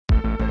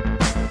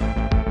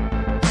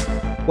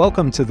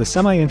Welcome to the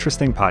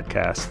Semi-Interesting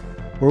Podcast,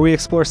 where we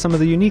explore some of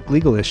the unique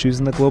legal issues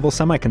in the global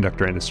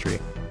semiconductor industry.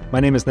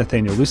 My name is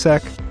Nathaniel and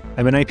Elizabeth.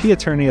 I'm an IP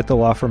attorney at the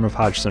law firm of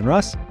Hodgson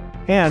Russ,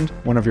 and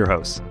one of your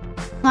hosts.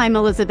 I'm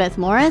Elizabeth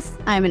Morris.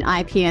 I'm an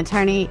IP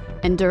attorney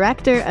and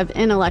director of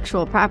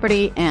intellectual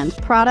property and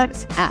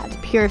products at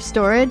Pure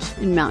Storage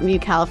in Mountain View,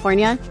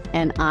 California,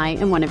 and I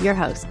am one of your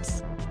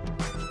hosts.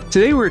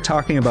 Today we're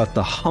talking about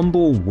the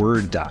humble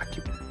Word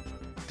document.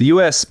 The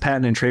U.S.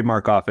 Patent and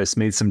Trademark Office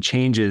made some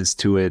changes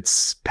to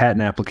its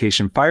patent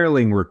application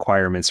filing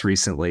requirements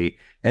recently,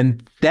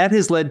 and that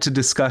has led to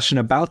discussion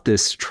about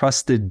this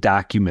trusted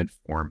document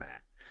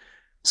format.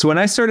 So when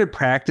I started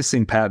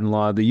practicing patent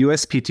law, the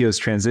USPTO's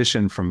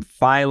transition from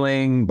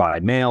filing by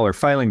mail or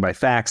filing by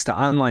fax to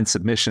online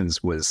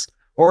submissions was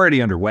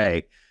already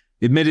underway.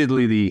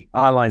 Admittedly, the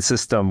online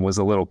system was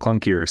a little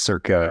clunkier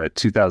circa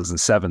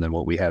 2007 than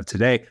what we have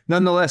today.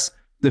 Nonetheless,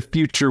 the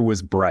future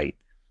was bright.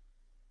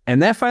 And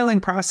that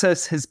filing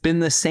process has been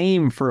the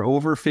same for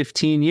over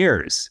 15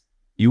 years.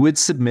 You would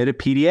submit a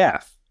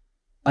PDF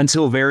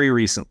until very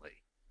recently.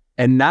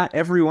 And not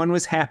everyone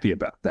was happy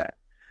about that.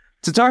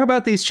 To talk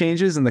about these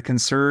changes and the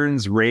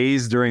concerns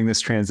raised during this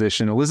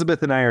transition,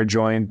 Elizabeth and I are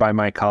joined by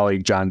my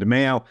colleague, John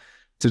DiMaio,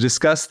 to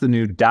discuss the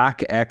new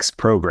DOCX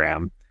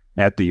program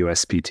at the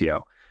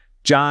USPTO.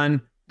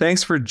 John,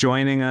 thanks for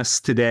joining us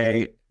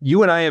today.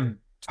 You and I have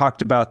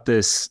talked about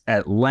this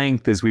at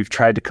length as we've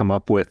tried to come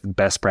up with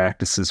best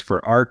practices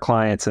for our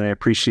clients, and I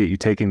appreciate you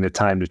taking the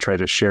time to try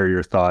to share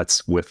your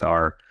thoughts with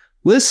our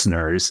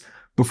listeners.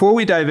 Before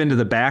we dive into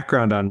the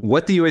background on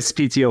what the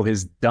USPTO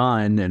has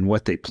done and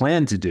what they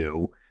plan to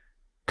do,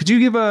 could you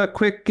give a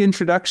quick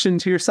introduction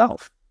to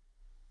yourself?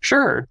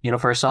 Sure.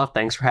 First off,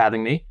 thanks for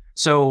having me.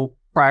 So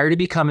prior to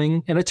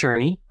becoming an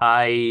attorney,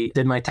 I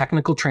did my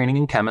technical training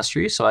in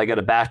chemistry. So I got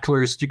a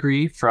bachelor's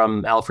degree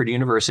from Alfred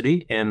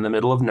University in the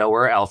middle of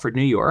nowhere, Alfred,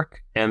 New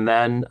York. And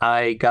then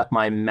I got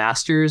my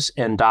master's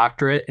and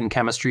doctorate in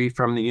chemistry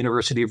from the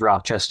University of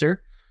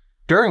Rochester.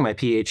 During my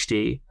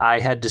PhD, I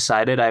had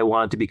decided I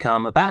wanted to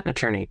become a patent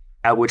attorney,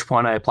 at which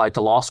point I applied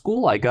to law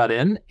school. I got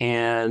in,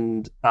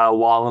 and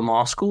while in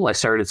law school, I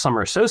started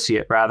summer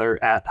associate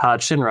at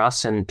Hodgson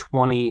Russ in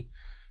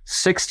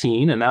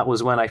 2016, and that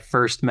was when I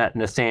first met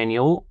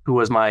Nathaniel, who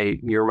was my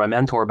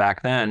mentor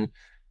back then,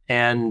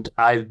 and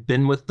I've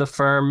been with the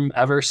firm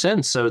ever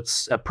since, so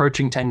it's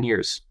approaching 10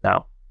 years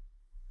now.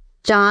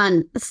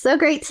 John, so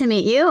great to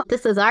meet you.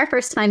 This is our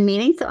first time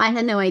meeting, so I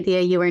had no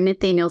idea you were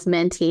Nathaniel's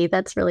mentee.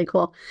 That's really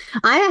cool.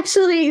 I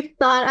actually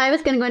thought I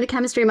was going to go into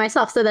chemistry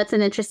myself, so that's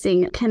an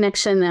interesting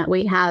connection that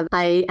we have.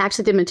 I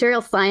actually did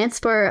material science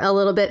for a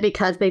little bit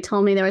because they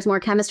told me there was more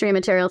chemistry and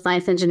material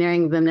science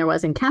engineering than there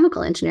was in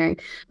chemical engineering.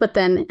 But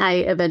then I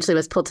eventually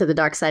was pulled to the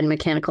dark side of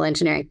mechanical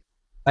engineering.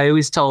 I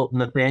always tell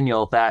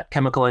Nathaniel that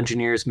chemical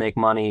engineers make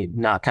money,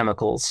 not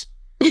chemicals.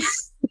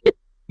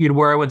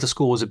 Where I went to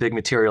school was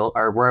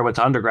where I went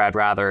to undergrad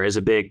rather, is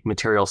a big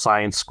material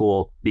science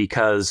school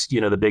because,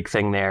 the big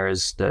thing there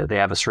is they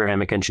have a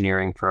ceramic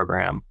engineering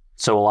program.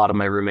 So a lot of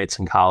my roommates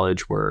in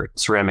college were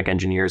ceramic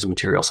engineers and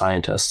material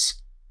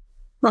scientists.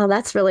 Well,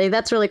 that's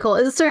really cool.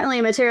 It's certainly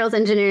materials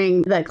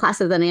engineering. The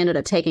classes that I ended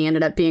up taking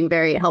ended up being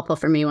very helpful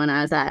for me when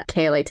I was at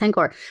KLA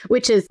Tencor,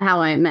 which is how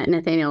I met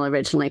Nathaniel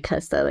originally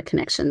because of the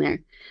connection there.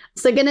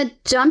 So going to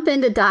jump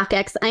into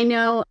DOCX. I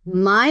know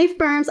my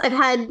firms, I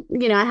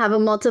have a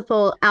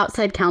multiple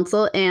outside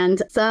counsel,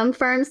 and some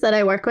firms that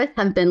I work with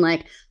have been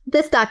like,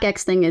 this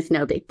DOCX thing is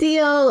no big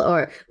deal,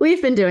 or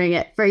we've been doing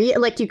it for years.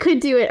 Like, you could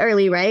do it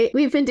early, right?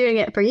 We've been doing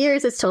it for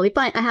years. It's totally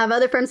fine. I have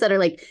other firms that are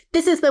like,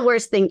 this is the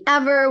worst thing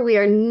ever. We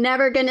are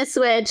never going to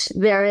switch.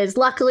 There is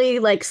luckily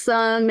like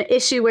some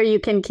issue where you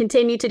can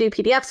continue to do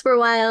PDFs for a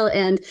while,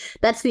 and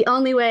that's the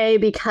only way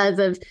because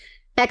of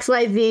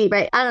XYZ,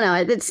 right? I don't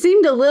know. It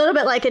seemed a little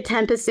bit like a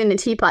tempest in a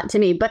teapot to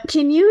me, but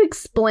can you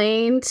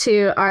explain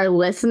to our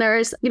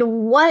listeners,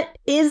 what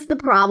is the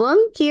problem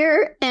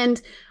here?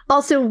 And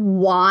also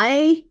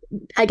why,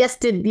 I guess,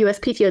 did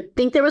USPTO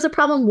think there was a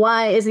problem?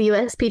 Why is the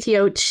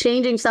USPTO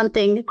changing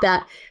something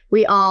that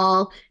we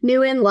all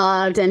knew and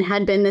loved and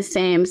had been the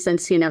same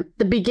since,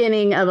 the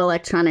beginning of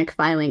electronic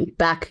filing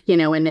back,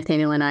 when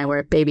Nathaniel and I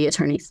were baby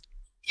attorneys?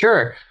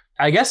 Sure.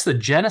 I guess the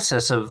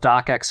genesis of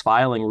DOCX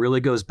filing really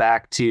goes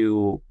back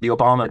to the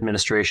Obama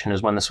administration,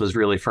 is when this was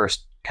really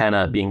first kind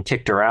of being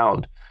kicked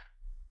around.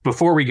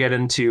 Before we get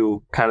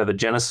into kind of the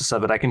genesis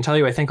of it, I can tell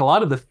you, I think a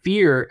lot of the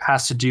fear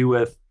has to do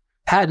with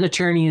patent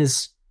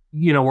attorneys.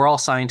 We're all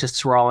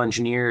scientists, we're all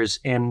engineers.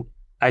 And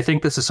I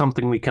think this is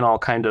something we can all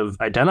kind of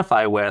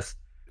identify with.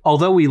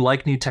 Although we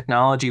like new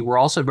technology, we're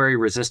also very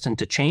resistant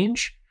to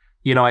change.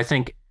 I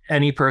think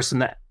any person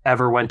that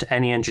ever went to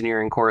any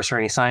engineering course or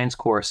any science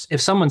course,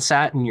 if someone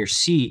sat in your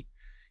seat,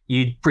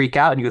 you'd freak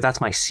out and you go, that's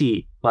my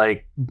seat.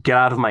 Like, get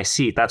out of my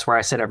seat. That's where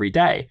I sit every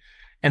day.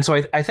 And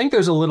so I think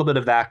there's a little bit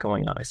of that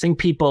going on. I think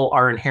people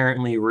are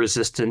inherently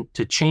resistant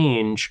to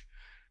change.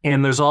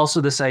 And there's also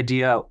this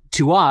idea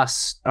to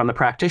us on the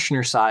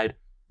practitioner side,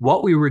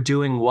 what we were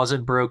doing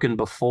wasn't broken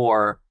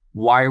before.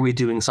 Why are we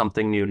doing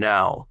something new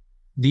now?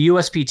 The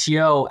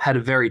USPTO had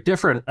a very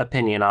different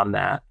opinion on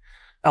that.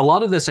 A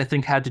lot of this, I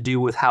think, had to do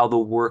with how the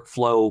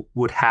workflow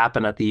would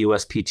happen at the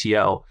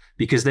USPTO,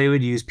 because they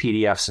would use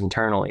PDFs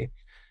internally.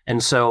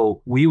 And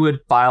so we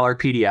would file our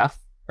PDF,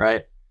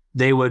 right?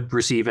 They would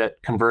receive it,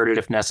 convert it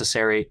if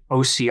necessary,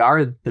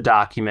 OCR the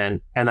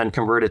document, and then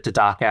convert it to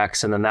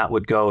DOCX, and then that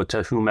would go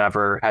to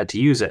whomever had to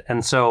use it.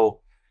 And so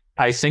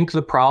I think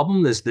the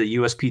problem is the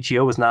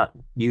USPTO was not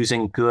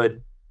using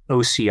good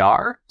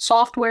OCR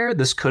software.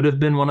 This could have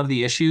been one of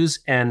the issues,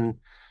 and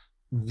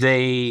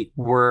they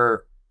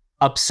were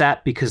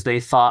upset because they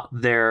thought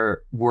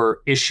there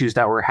were issues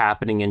that were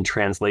happening in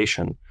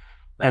translation.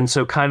 And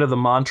so kind of the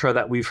mantra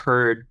that we've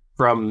heard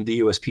from the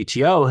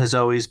USPTO has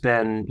always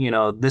been,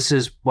 this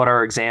is what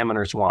our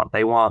examiners want.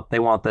 They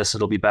want this.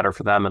 It'll be better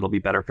for them. It'll be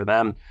better for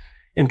them.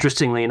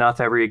 Interestingly enough,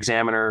 every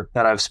examiner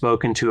that I've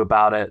spoken to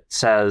about it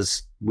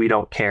says, we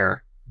don't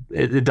care.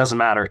 It doesn't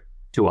matter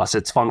to us.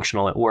 It's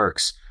functional. It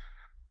works.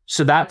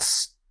 So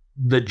that's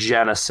the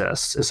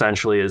genesis,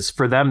 essentially, is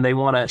for them, they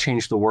want to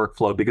change the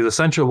workflow, because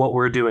essentially what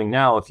we're doing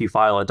now, if you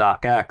file a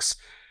DOCX,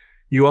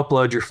 you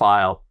upload your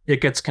file,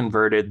 it gets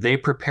converted, they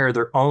prepare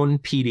their own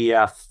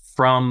PDF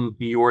from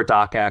your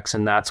DOCX,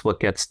 and that's what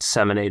gets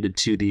disseminated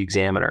to the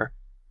examiner.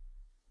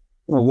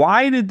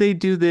 Why did they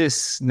do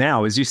this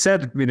now? As you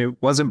said,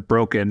 it wasn't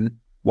broken.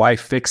 Why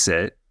fix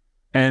it?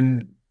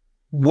 And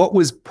what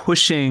was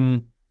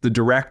pushing the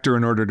director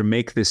in order to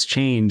make this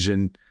change?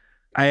 And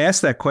I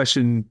asked that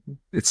question,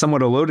 it's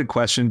somewhat a loaded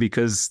question,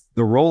 because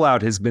the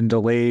rollout has been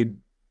delayed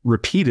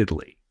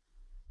repeatedly.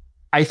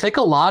 I think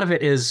a lot of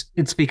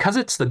it's because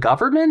it's the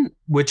government,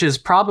 which is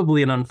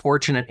probably an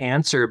unfortunate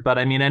answer. But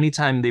I mean,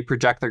 anytime they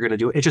project they're going to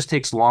do it, it just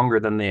takes longer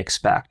than they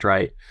expect,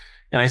 right?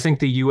 And I think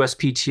the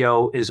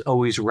USPTO is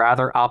always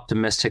rather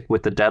optimistic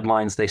with the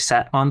deadlines they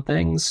set on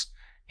things,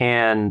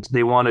 and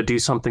they want to do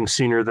something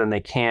sooner than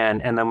they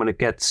can. And then when it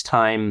gets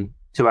time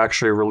to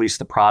actually release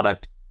the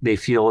product, they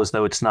feel as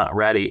though it's not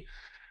ready.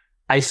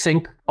 I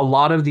think a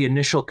lot of the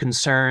initial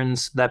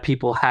concerns that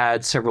people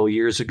had several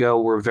years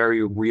ago were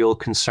very real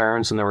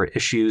concerns, and there were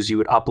issues. You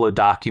would upload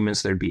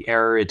documents, there'd be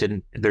errors,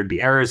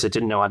 it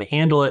didn't know how to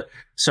handle it.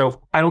 So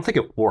I don't think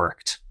it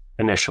worked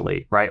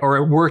initially, right? Or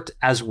it worked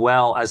as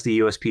well as the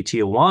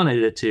USPTO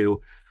wanted it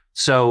to.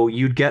 So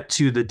you'd get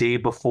to the day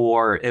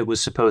before it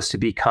was supposed to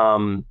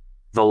become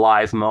the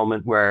live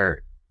moment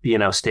where,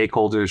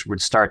 stakeholders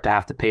would start to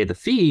have to pay the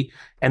fee,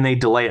 and they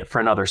delay it for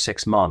another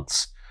 6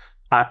 months.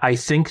 I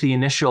think the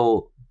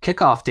initial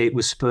kickoff date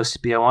was supposed to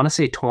be, I want to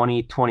say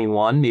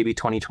 2021, maybe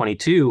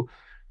 2022,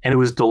 and it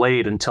was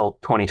delayed until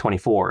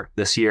 2024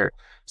 this year.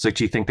 So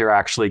do you think they're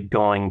actually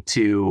going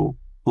to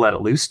let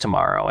it loose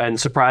tomorrow? And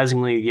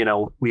surprisingly,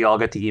 we all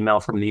get the email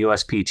from the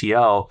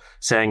USPTO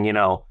saying,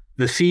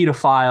 the fee to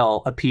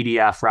file a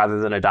PDF rather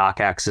than a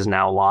DOCX is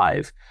now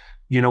live.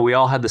 We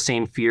all had the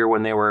same fear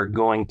when they were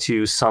going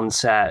to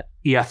sunset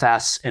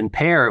EFS and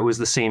PAIR. It was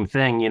the same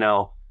thing,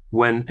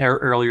 when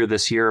earlier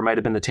this year, it might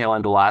have been the tail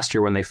end of last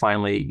year when they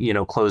finally,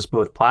 closed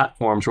both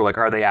platforms. We're like,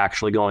 are they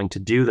actually going to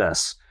do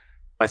this?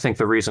 I think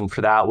the reason for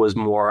that was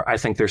more, I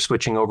think they're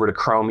switching over to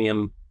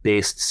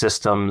Chromium-based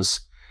systems,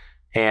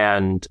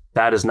 and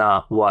that is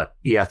not what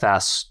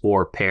EFS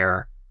or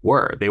PAIR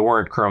were. They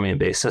weren't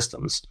Chromium-based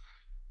systems.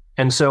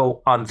 And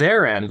so on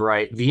their end,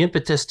 right, the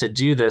impetus to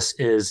do this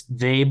is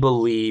they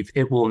believe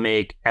it will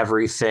make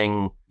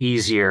everything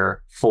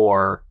easier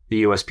for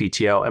the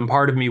USPTO. And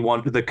part of me,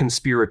 the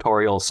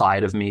conspiratorial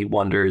side of me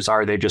wonders,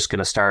 are they just going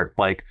to start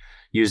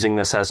using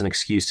this as an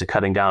excuse to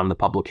cutting down the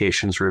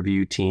publications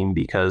review team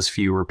because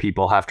fewer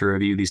people have to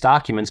review these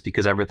documents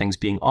because everything's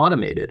being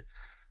automated?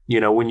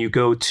 When you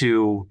go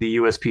to the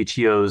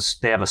USPTO's,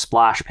 they have a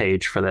splash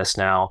page for this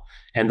now,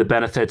 and the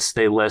benefits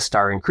they list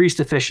are increased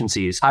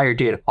efficiencies, higher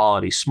data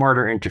quality,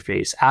 smarter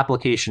interface,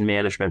 application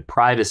management,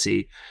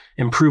 privacy,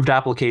 improved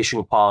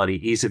application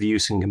quality, ease of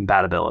use, and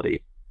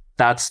compatibility.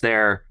 That's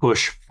their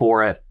push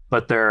for it.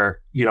 But there,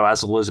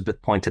 as Elizabeth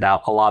pointed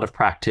out, a lot of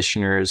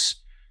practitioners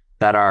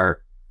that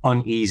are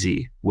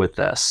uneasy with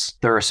this.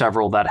 There are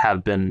several that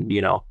have been,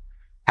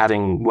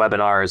 having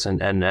webinars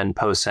and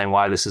posts saying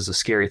why this is a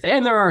scary thing.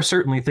 And there are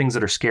certainly things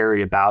that are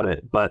scary about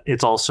it, but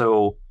it's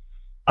also,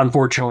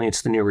 unfortunately,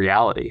 it's the new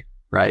reality,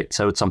 right?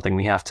 So it's something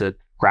we have to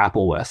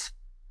grapple with.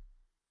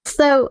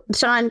 So,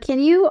 John, can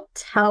you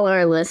tell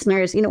our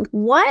listeners,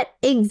 what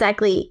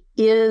exactly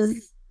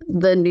is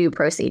the new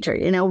procedure?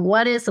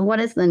 What is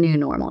the new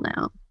normal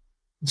now?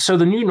 So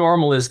the new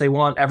normal is they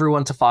want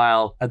everyone to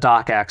file a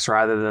DOCX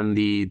rather than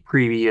the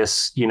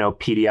previous,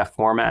 PDF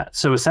format.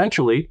 So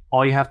essentially,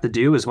 all you have to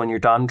do is when you're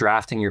done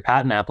drafting your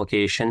patent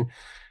application,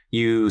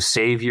 you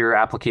save your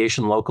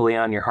application locally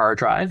on your hard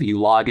drive, you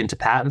log into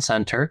Patent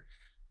Center,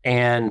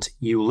 and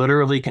you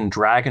literally can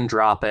drag and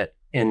drop it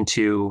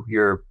into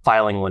your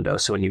filing window.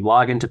 So when you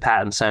log into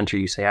Patent Center,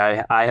 you say,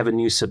 I have a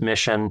new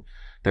submission.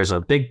 There's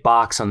a big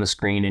box on the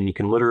screen, and you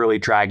can literally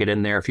drag it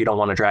in there. If you don't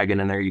want to drag it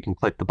in there, you can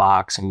click the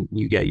box and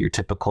you get your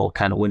typical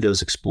kind of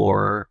Windows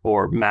Explorer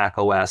or Mac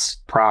OS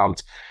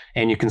prompt,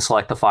 and you can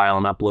select the file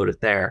and upload it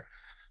there.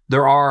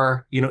 There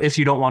are, if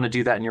you don't want to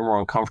do that and you're more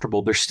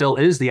uncomfortable, there still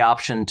is the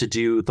option to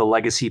do the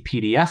legacy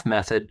PDF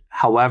method.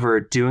 However,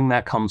 doing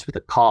that comes with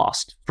a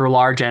cost. For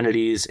large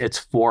entities,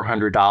 it's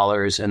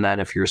 $400. And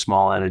then if you're a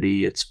small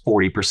entity, it's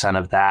 40%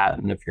 of that.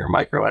 And if you're a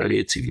micro entity,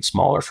 it's even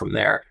smaller from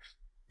there.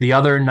 The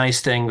other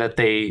nice thing that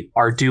they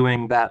are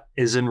doing that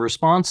is in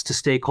response to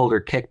stakeholder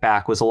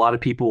kickback was a lot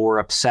of people were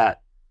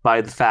upset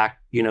by the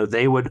fact,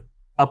 they would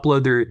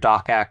upload their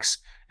DOCX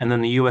and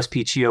then the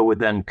USPTO would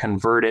then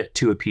convert it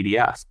to a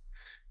PDF.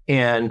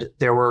 And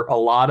there were a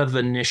lot of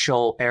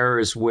initial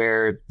errors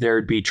where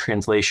there'd be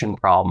translation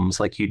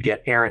problems, like you'd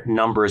get errant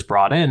numbers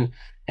brought in.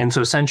 And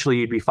so essentially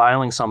you'd be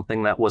filing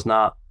something that was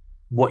not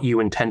what you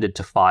intended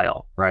to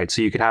file, right?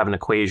 So you could have an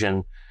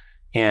equation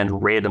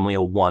and randomly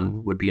a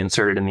 1 would be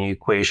inserted in the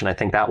equation. I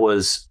think that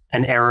was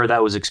an error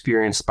that was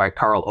experienced by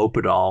Carl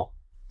Opedal.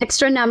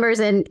 Extra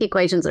numbers in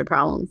equations are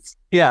problems.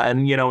 Yeah.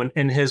 And,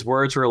 in his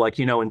words were like,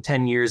 in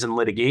 10 years in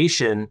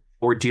litigation,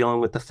 we're dealing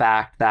with the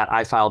fact that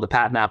I filed a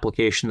patent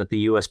application that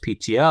the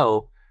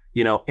USPTO,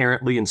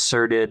 errantly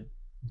inserted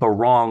the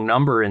wrong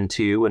number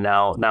into, and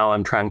now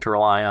I'm trying to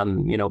rely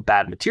on,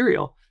 bad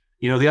material.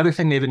 The other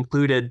thing they've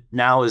included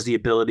now is the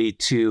ability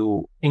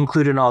to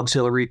include an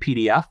auxiliary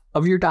PDF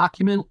of your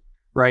document,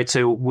 right?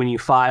 So when you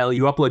file,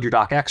 you upload your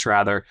DOCX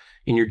rather,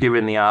 and you're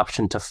given the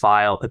option to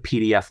file a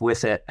PDF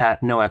with it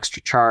at no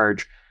extra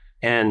charge.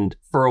 And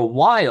for a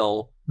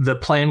while, the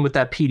plan with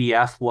that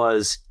PDF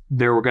was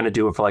they were going to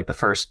do it for like the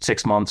first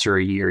 6 months or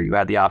a year. You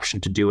had the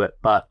option to do it.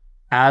 But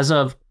as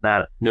of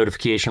that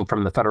notification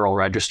from the Federal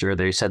Register,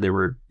 they said they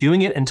were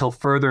doing it until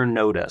further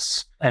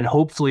notice. And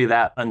hopefully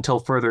that until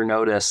further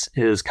notice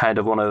is kind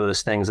of one of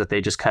those things that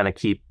they just kind of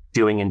keep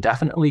doing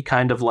indefinitely,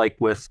 kind of like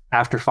with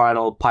after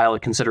final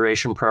pilot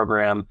consideration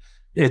program.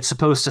 It's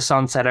supposed to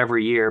sunset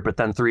every year, but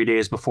then 3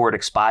 days before it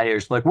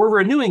expires, like, we're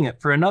renewing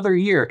it for another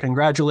year.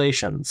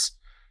 Congratulations.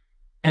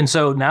 And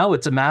so now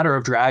it's a matter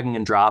of dragging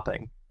and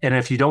dropping. And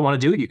if you don't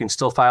want to do it, you can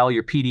still file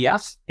your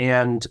PDF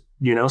and,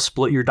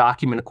 split your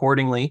document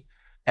accordingly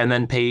and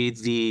then pay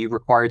the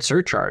required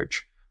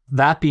surcharge.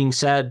 That being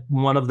said,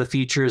 one of the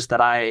features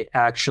that I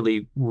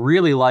actually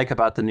really like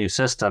about the new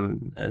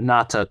system,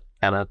 not to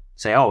kind of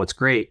say, oh, it's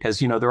great, because,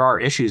 there are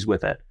issues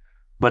with it,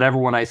 but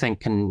everyone I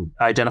think can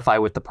identify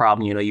with the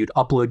problem. You'd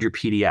upload your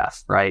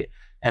PDF, right?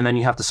 And then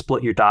you have to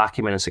split your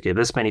document and say, okay,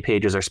 this many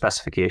pages are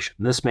specification,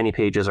 this many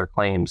pages are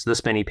claims,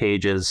 this many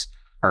pages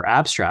are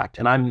abstract.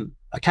 And I'm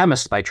a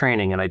chemist by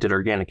training, and I did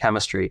organic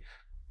chemistry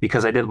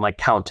because I didn't like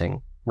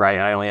counting, right?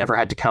 I only ever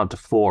had to count to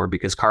 4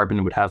 because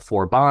carbon would have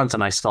 4 bonds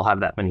and I still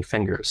have that many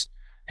fingers.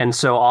 And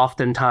so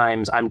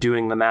oftentimes I'm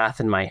doing the math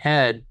in my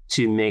head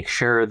to make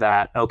sure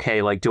that,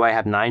 okay, like, do I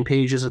have 9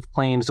 pages of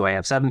claims? Do I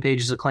have 7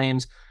 pages of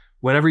claims?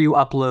 Whenever you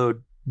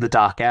upload the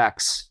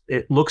DOCX,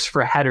 it looks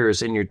for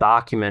headers in your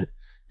document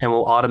and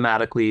will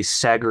automatically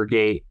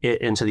segregate it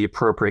into the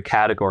appropriate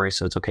category.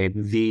 So it's okay,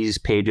 these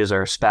pages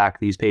are spec,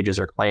 these pages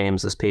are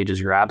claims, this page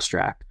is your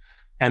abstract.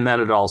 And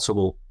then it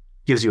also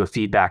gives you a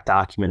feedback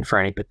document for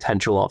any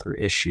potential other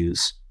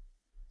issues.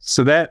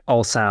 So that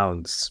all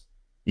sounds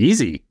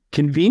easy,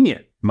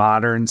 convenient,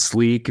 modern,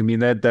 sleek. I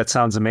mean, that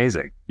sounds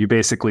amazing. You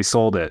basically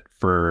sold it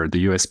for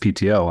the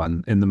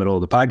USPTO in the middle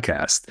of the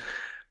podcast.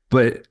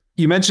 But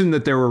you mentioned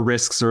that there were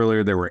risks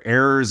earlier, there were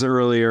errors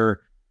earlier,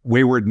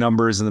 wayward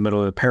numbers in the middle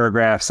of the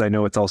paragraphs. I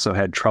know it's also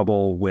had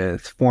trouble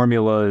with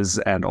formulas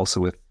and also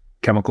with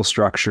chemical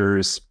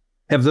structures.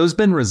 Have those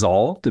been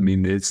resolved? I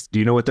mean, do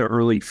you know what the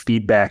early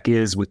feedback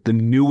is with the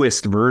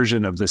newest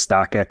version of this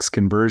DOCX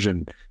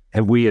conversion?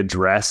 Have we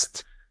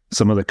addressed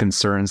some of the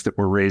concerns that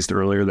were raised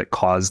earlier that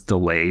caused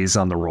delays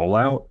on the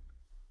rollout?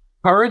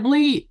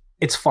 Currently,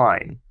 it's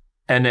fine.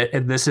 And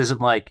this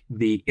isn't like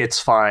it's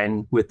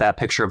fine with that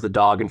picture of the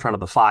dog in front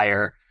of the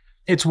fire.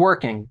 It's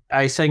working,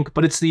 I think,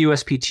 but it's the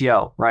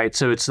USPTO, right?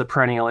 So it's the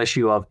perennial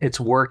issue of it's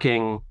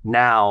working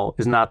now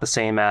is not the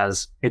same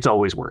as it's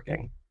always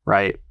working,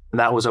 right? And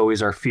that was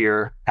always our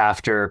fear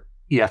after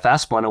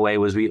EFS went away,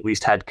 was we at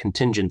least had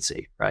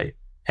contingency, right?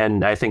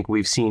 And I think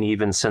we've seen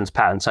even since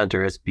Patent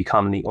Center has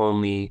become the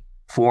only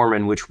form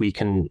in which we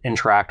can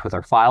interact with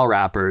our file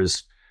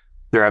wrappers,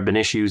 there have been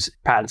issues.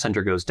 Patent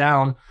Center goes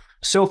down.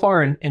 So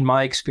far in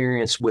my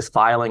experience with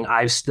filing,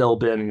 I've still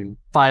been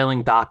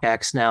filing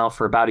DOCX now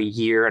for about a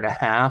year and a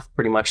half,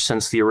 pretty much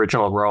since the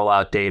original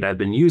rollout date. I've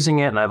been using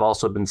it, and I've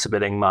also been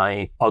submitting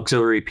my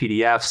auxiliary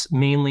PDFs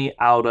mainly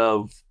out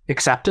of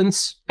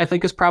acceptance, I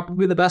think is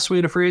probably the best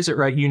way to phrase it,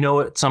 right?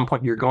 At some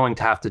point you're going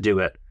to have to do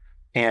it.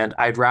 And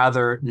I'd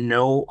rather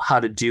know how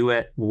to do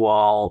it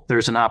while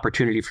there's an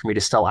opportunity for me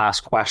to still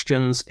ask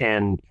questions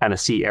and kind of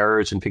see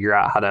errors and figure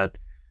out how to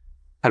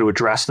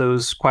address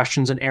those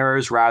questions and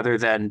errors, rather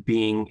than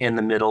being in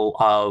the middle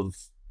of,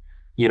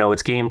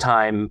 it's game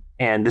time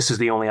and this is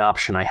the only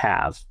option I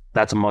have.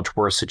 That's a much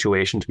worse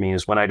situation to me,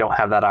 is when I don't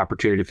have that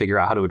opportunity to figure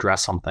out how to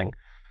address something.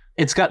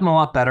 It's gotten a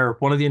lot better.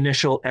 One of the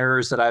initial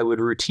errors that I would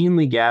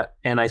routinely get,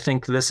 and I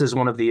think this is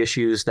one of the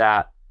issues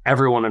that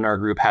everyone in our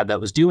group had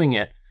that was doing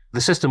it,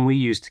 The system we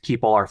use to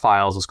keep all our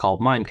files is called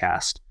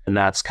Mimecast, and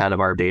that's kind of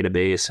our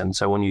database. And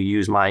so when you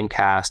use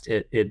Mimecast,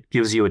 it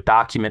gives you a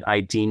document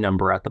ID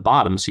number at the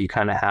bottom. So you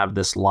kind of have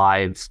this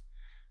live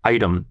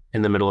item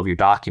in the middle of your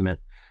document.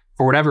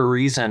 For whatever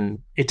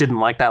reason, it didn't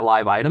like that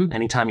live item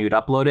anytime you would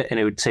upload it, and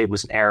it would say it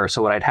was an error.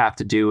 So what I'd have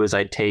to do is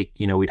I'd take,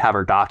 we'd have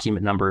our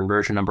document number and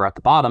version number at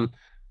the bottom,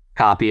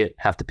 copy it,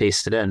 have to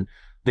paste it in.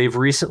 They've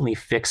recently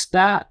fixed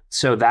that,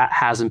 so that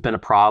hasn't been a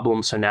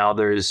problem. So now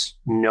there's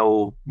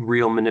no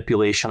real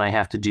manipulation I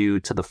have to do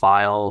to the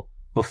file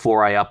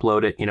before I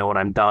upload it. When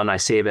I'm done, I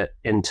save it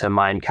into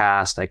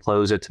Mimecast. I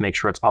close it to make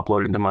sure it's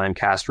uploaded into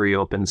Mimecast,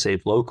 reopen,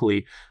 save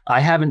locally. I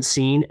haven't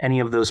seen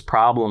any of those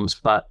problems,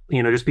 but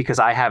just because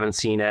I haven't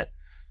seen it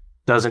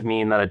doesn't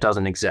mean that it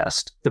doesn't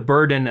exist. The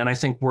burden, and I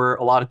think where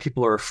a lot of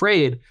people are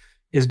afraid,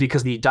 is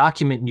because the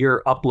document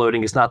you're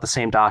uploading is not the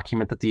same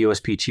document that the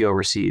USPTO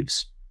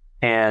receives.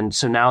 And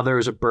so now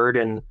there's a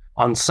burden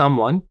on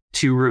someone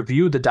to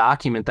review the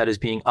document that is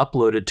being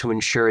uploaded to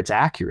ensure its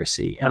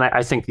accuracy. And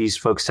I think these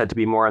folks tend to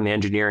be more on the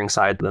engineering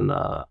side than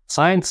the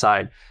science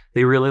side.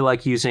 They really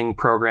like using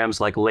programs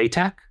like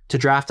LaTeX to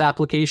draft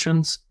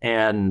applications.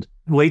 And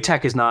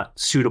LaTeX is not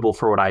suitable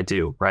for what I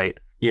do, right?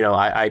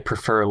 I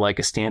prefer like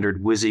a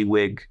standard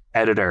WYSIWYG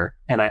editor.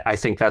 And I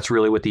think that's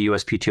really what the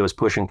USPTO is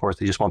pushing for.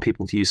 They just want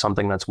people to use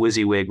something that's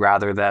WYSIWYG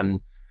rather than,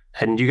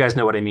 and you guys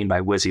know what I mean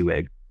by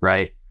WYSIWYG,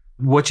 right?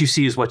 What you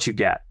see is what you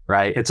get,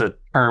 right? It's a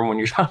term when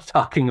you're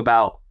talking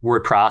about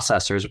word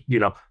processors.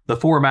 The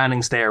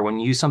formatting's there. When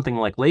you use something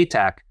like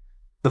LaTeX,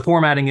 the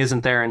formatting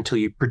isn't there until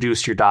you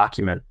produce your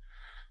document.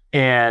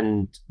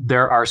 And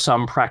there are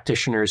some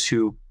practitioners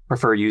who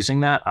prefer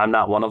using that. I'm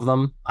not one of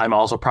them. I'm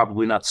also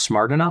probably not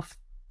smart enough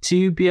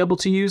to be able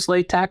to use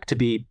LaTeX, to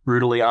be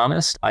brutally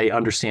honest. I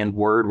understand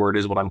Word. Word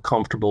is what I'm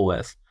comfortable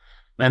with.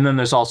 And then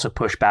there's also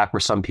pushback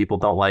where some people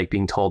don't like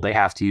being told they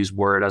have to use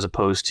Word as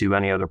opposed to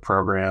any other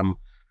program.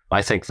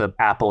 I think the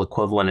Apple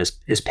equivalent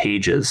is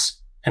Pages.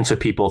 And so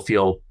people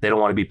feel they don't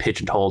want to be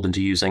pigeonholed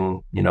into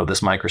using, this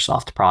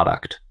Microsoft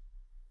product.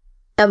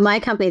 At my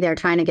company, they're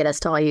trying to get us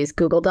to all use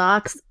Google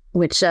Docs,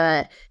 which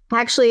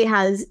actually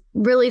has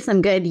really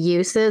some good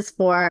uses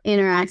for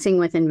interacting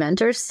with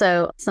inventors.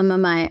 So some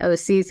of my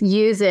OCs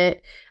use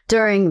it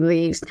during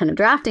the kind of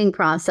drafting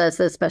process,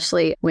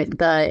 especially with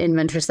the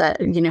inventors that,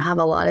 have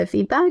a lot of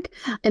feedback.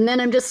 And then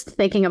I'm just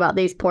thinking about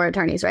these poor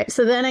attorneys, right?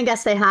 So then I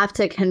guess they have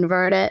to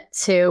convert it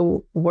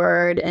to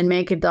Word and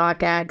make a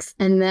DOCX.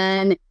 And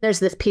then there's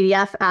this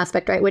PDF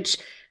aspect, right? Which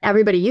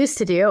everybody used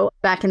to do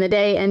back in the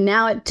day. And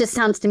now it just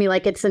sounds to me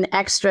like it's an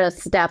extra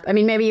step. I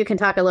mean, maybe you can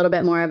talk a little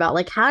bit more about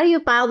like, how do you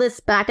file this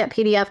back at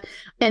PDF?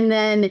 And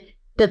then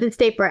does it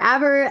stay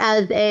forever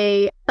as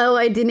I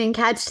didn't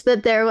catch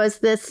that there was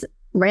this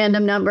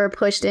random number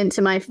pushed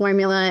into my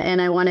formula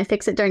and I want to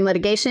fix it during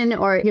litigation?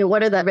 Or,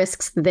 what are the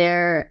risks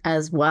there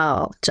as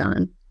well,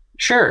 John?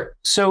 Sure.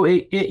 So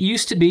it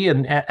used to be,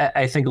 and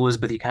I think,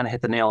 Elizabeth, you kind of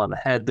hit the nail on the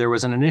head. There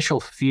was an initial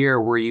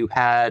fear where you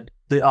had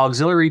the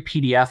auxiliary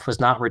PDF was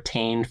not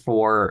retained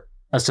for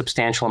a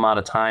substantial amount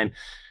of time.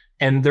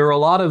 And there were a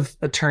lot of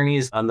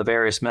attorneys on the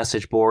various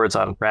message boards,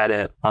 on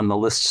Reddit, on the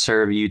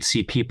listserv. You'd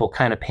see people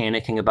kind of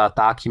panicking about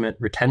document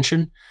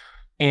retention.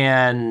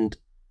 And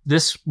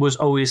this was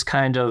always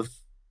kind of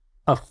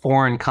a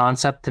foreign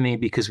concept to me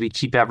because we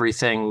keep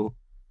everything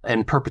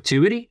in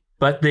perpetuity.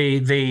 But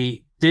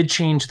they did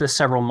change this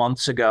several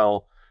months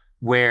ago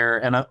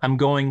where, and I'm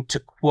going to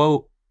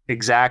quote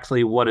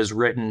exactly what is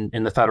written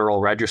in the Federal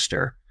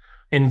Register.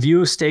 In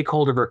view of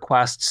stakeholder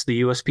requests,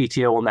 the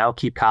USPTO will now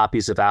keep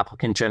copies of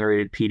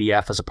applicant-generated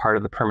PDF as a part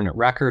of the permanent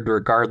record,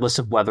 regardless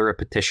of whether a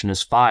petition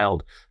is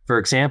filed. For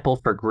example,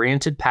 for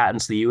granted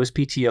patents, the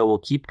USPTO will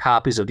keep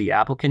copies of the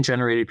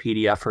applicant-generated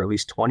PDF for at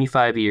least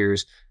 25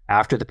 years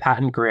after the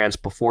patent grants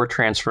before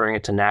transferring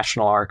it to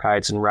National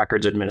Archives and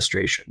Records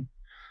Administration.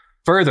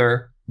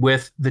 Further,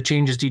 with the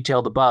changes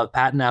detailed above,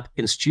 patent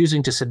applicants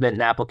choosing to submit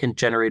an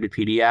applicant-generated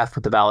PDF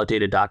with the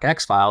validated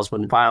DOCX files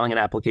when filing an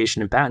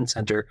application in Patent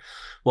Center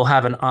will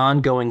have an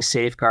ongoing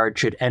safeguard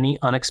should any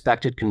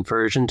unexpected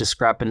conversion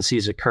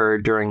discrepancies occur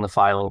during the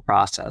filing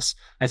process.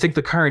 I think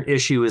the current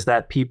issue is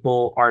that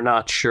people are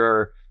not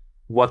sure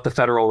what the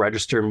Federal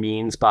Register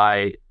means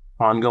by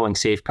ongoing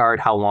safeguard,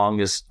 how long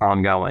is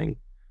ongoing.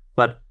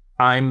 But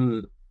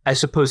I'm, I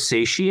suppose,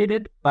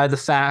 satiated by the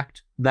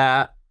fact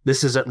that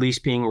this is at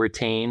least being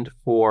retained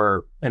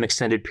for an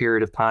extended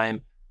period of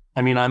time.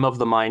 I mean, I'm of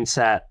the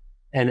mindset,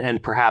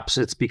 and perhaps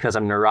it's because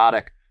I'm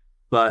neurotic,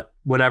 but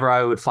whenever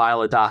I would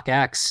file a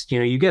DOCX,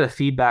 you get a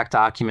feedback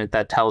document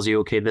that tells you,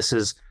 okay, this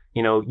is,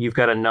 you've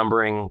got a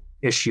numbering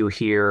issue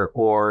here,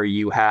 or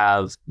you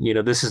have,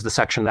 this is the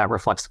section that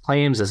reflects the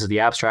claims, this is the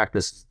abstract,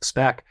 this is the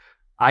spec.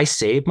 I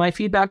save my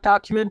feedback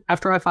document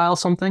after I file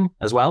something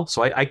as well.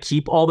 So I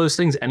keep all those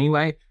things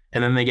anyway,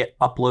 and then they get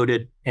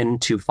uploaded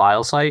into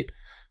FileSite.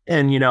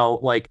 And,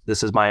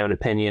 this is my own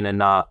opinion and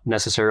not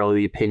necessarily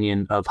the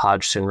opinion of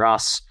Hodgson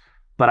Russ.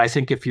 But I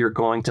think if you're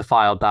going to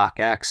file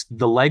DOCX,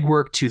 the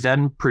legwork to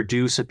then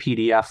produce a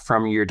PDF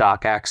from your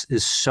DOCX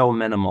is so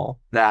minimal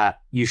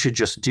that you should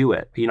just do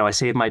it. I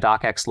save my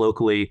DOCX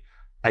locally.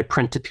 I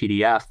print to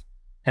PDF.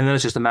 And then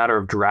it's just a matter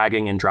of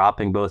dragging and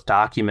dropping both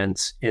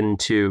documents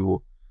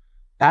into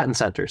Patent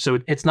Center. So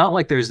it's not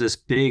like there's this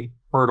big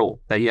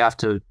hurdle that you have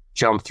to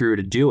jump through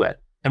to do it.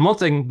 And one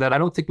thing that I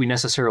don't think we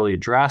necessarily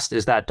addressed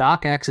is that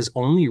DOCX is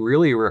only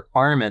really a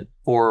requirement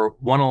for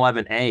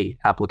 111A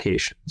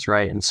applications,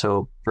 right? And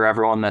so for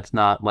everyone that's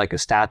not like a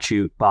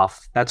statute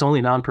buff, that's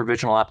only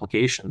non-provisional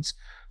applications.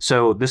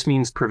 So this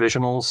means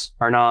provisionals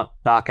are not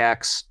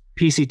DOCX.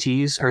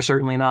 PCTs are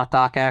certainly not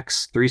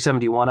DOCX.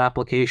 371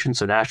 applications,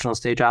 so national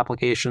stage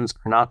applications,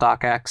 are not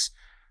DOCX.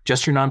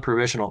 Just your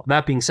non-provisional.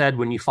 That being said,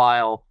 when you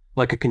file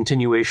like a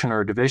continuation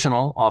or a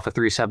divisional off of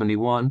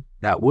 371,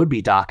 that would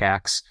be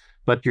DOCX.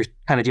 But you're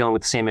kind of dealing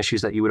with the same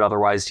issues that you would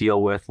otherwise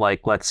deal with.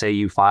 Like, let's say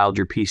you filed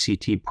your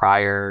PCT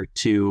prior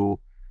to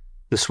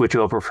the switch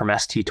over from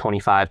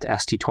ST25 to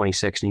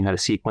ST26 and you had a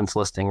sequence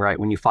listing, right?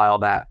 When you file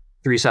that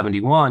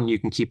 371, you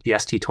can keep the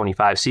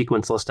ST25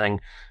 sequence listing.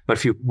 But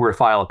if you were to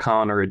file a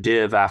con or a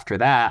div after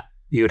that,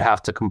 you would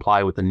have to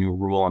comply with the new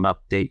rule and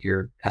update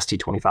your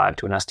ST25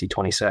 to an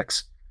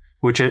ST26,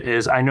 which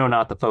is, I know,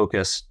 not the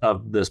focus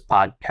of this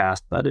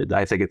podcast, but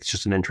I think it's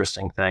just an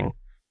interesting thing.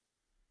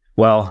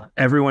 Well,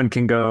 everyone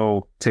can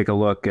go take a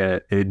look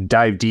at it,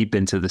 dive deep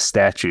into the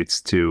statutes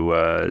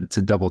to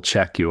double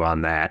check you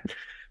on that.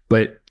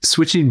 But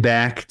switching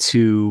back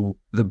to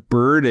the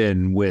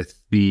burden with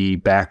the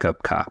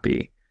backup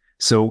copy.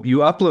 So you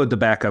upload the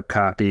backup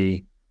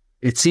copy.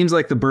 It seems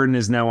like the burden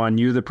is now on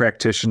you, the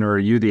practitioner, or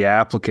you, the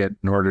applicant,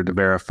 in order to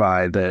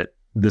verify that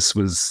this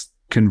was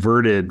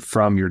converted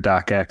from your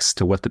DOCX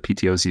to what the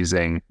PTO is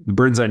using. The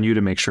burden's on you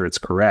to make sure it's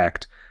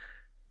correct.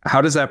 How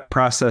does that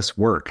process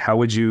work? How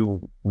would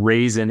you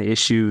raise an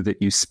issue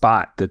that you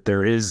spot that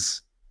there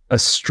is a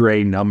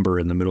stray number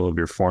in the middle of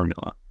your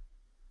formula?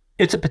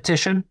 It's a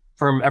petition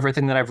from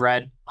everything that I've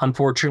read.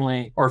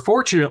 Unfortunately, or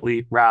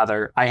fortunately,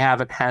 rather, I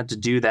haven't had to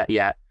do that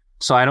yet.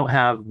 So I don't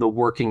have the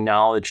working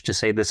knowledge to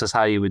say this is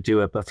how you would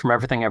do it. But from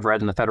everything I've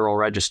read in the Federal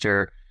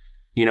Register,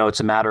 you know, it's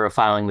a matter of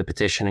filing the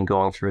petition and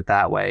going through it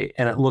that way.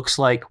 And it looks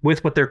like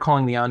with what they're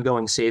calling the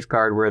ongoing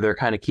safeguard, where they're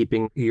kind of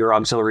keeping your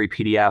auxiliary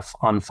PDF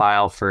on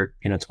file for,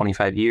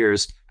 25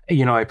 years,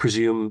 I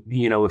presume,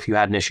 if you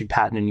had an issued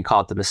patent and you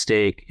caught the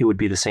mistake, it would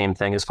be the same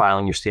thing as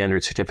filing your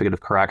standard certificate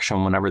of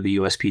correction whenever the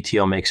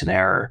USPTO makes an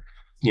error.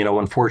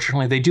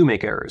 Unfortunately, they do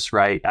make errors,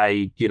 right?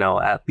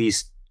 At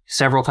least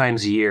several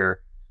times a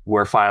year,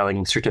 we're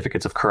filing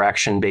certificates of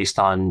correction based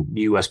on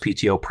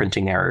USPTO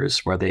printing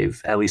errors, where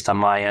they've, at least on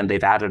my end,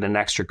 they've added an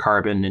extra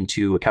carbon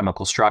into a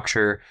chemical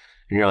structure.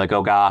 And you're like,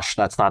 oh gosh,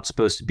 that's not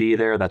supposed to be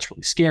there. That's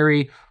really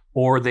scary.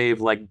 Or they've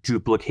like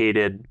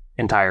duplicated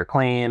entire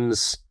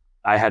claims.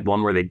 I had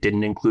one where they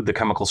didn't include the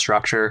chemical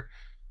structure.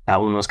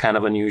 That one was kind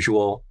of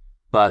unusual.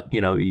 But,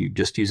 you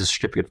just use a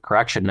certificate of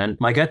correction. And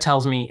my gut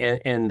tells me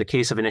in the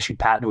case of an issued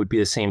patent, it would be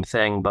the same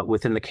thing. But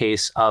within the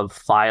case of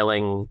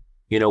filing,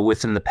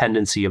 within the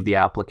pendency of the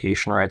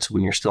application, right? So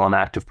when you're still in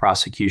active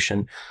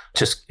prosecution,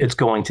 it's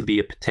going to be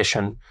a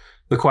petition.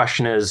 The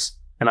question is,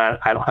 and I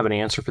don't have an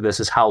answer for this,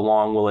 is how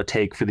long will it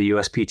take for the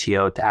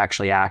USPTO to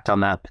actually act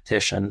on that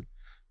petition?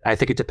 I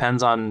think it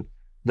depends on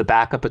the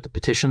backup at the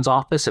petitions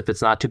office. If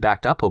it's not too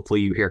backed up,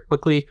 hopefully you hear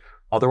quickly.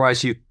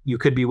 Otherwise, you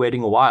could be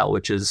waiting a while,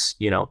 which is,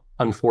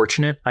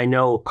 unfortunate. I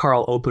know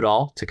Carl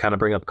Opedal, to kind of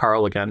bring up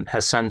Carl again,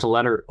 has sent a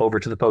letter over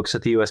to the folks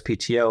at the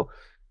USPTO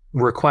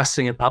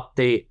requesting an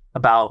update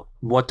about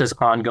what does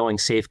ongoing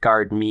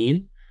safeguard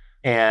mean.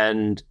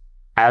 And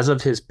as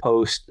of his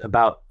post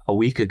about a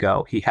week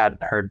ago, he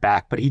hadn't heard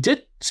back, but he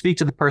did speak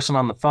to the person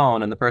on the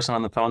phone, and the person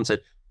on the phone said,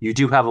 you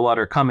do have a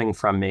letter coming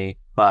from me,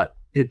 but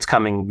it's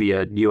coming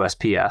via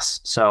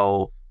USPS.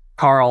 So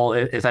Carl,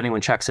 if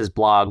anyone checks his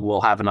blog,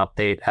 will have an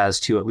update as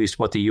to at least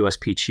what the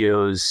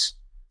USPTO's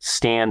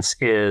stance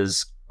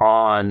is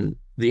on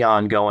the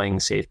ongoing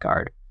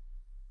safeguard.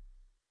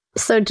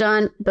 So,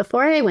 John,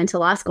 before I went to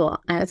law school,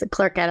 I was a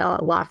clerk at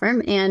a law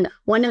firm. And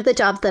one of the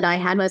jobs that I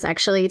had was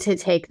actually to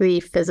take the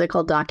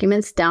physical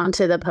documents down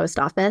to the post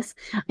office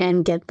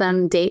and get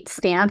them date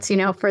stamped,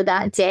 for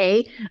that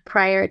day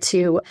prior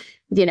to,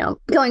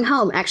 going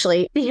home.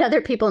 Actually, the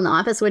other people in the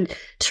office would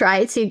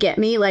try to get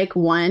me like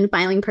one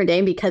filing per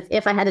day, because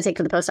if I had to take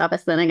to the post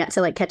office, then I got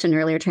to catch an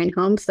earlier train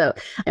home. So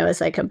it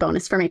was like a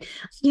bonus for me.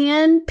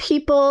 Can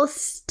people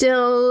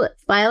still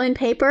file in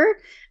paper?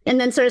 And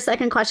then sort of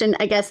second question,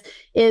 I guess,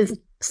 is,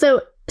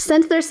 so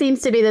since there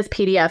seems to be this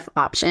PDF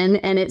option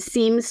and it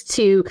seems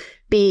to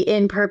be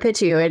in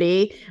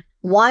perpetuity,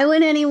 why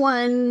would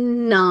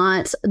anyone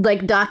not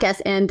like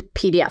DOCX and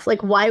PDF?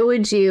 Like, why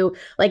would you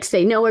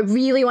say, no, I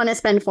really want to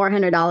spend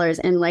 $400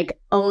 and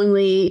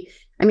only,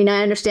 I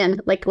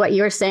understand what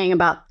you were saying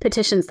about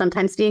petitions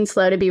sometimes being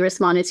slow to be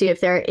responded to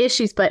if there are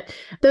issues, but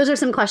those are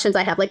some questions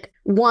I have.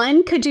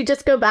 One, could you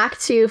just go back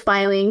to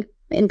filing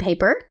in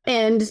paper?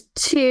 And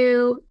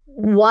two,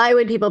 why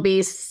would people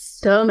be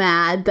so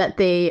mad that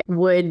they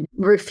would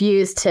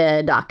refuse to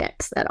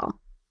DOCX at all?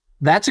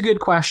 That's a good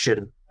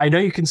question. I know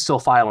you can still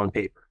file in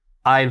paper.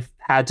 I've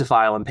had to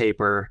file in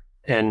paper,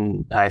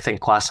 and I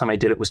think last time I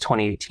did it was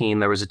 2018.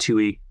 There was a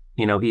 2-week,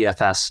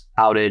 EFS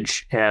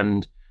outage,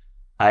 and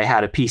I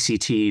had a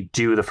PCT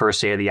due the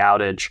first day of the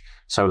outage.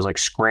 So I was like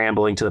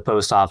scrambling to the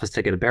post office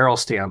to get a barrel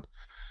stamp.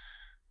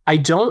 I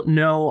don't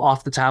know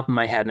off the top of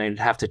my head, and I'd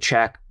have to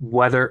check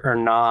whether or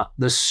not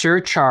the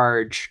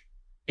surcharge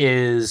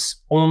is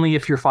only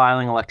if you're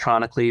filing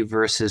electronically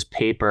versus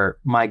paper.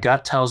 My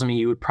gut tells me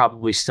you would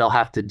probably still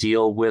have to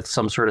deal with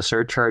some sort of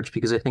surcharge,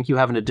 because I think you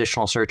have an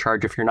additional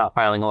surcharge if you're not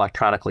filing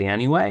electronically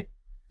anyway.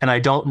 And I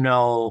don't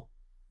know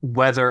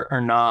whether or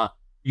not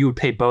you would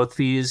pay both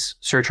fees,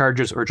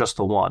 surcharges, or just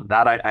the one.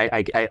 That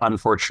I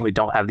unfortunately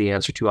don't have the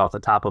answer to off the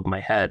top of my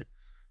head.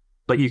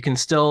 But you can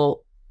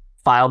still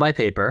file by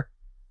paper.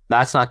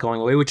 That's not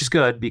going away, which is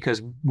good,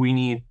 because we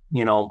need,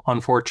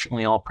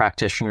 unfortunately, all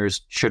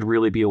practitioners should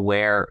really be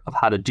aware of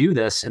how to do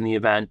this in the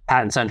event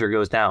Patent Center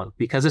goes down,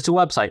 because it's a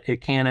website.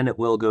 It can and it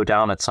will go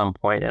down at some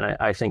point. And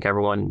I think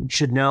everyone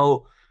should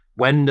know,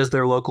 when does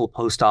their local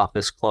post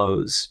office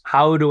close?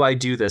 How do I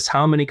do this?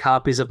 How many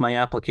copies of my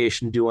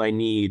application do I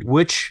need?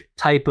 Which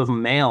type of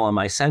mail am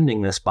I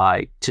sending this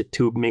by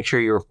to make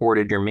sure you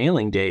reported your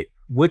mailing date?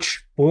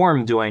 Which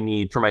form do I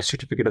need for my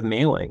certificate of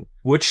mailing?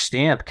 Which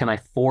stamp can I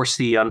force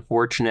the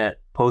unfortunate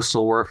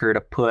postal worker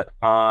to put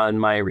on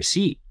my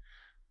receipt?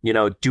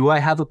 Do I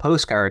have a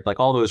postcard? Like,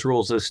 all those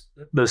rules,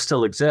 those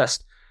still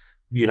exist.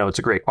 It's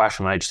a great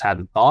question. I just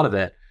hadn't thought of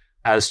it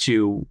as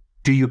to,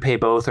 do you pay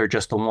both or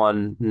just the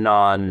one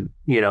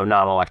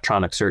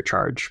non-electronic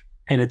surcharge?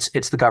 And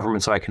it's the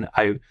government, so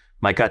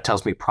my gut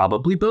tells me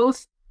probably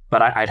both,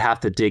 but I'd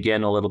have to dig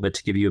in a little bit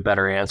to give you a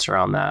better answer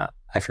on that.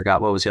 I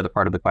forgot, what was the other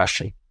part of the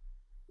question?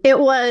 It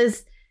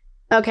was,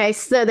 okay,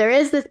 so there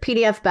is this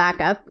PDF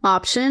backup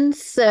option.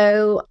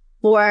 So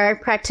for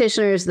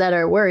practitioners that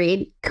are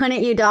worried,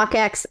 couldn't you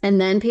DOCX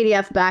and then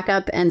PDF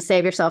backup and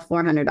save yourself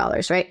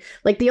 $400, right?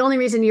 Like, the only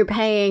reason you're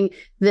paying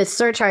this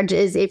surcharge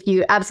is if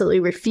you absolutely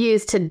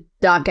refuse to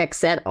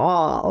DOCX at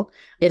all.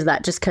 Is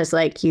that just because,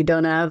 like, you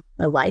don't have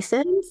a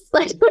license?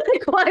 Like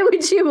why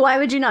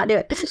would you not do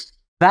it?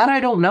 That I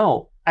don't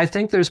know. I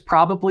think there's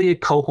probably a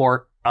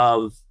cohort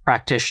of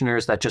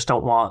practitioners that just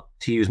don't want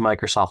to use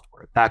Microsoft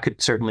Word. That could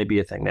certainly be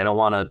a thing. They don't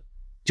want to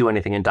do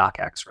anything in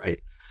DOCX, right?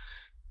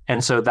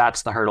 And so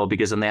that's the hurdle,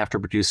 because then they have to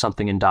produce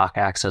something in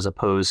DOCX as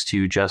opposed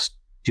to just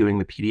doing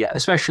the PDF,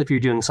 especially if you're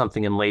doing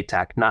something in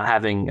LaTeX. Not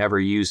having ever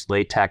used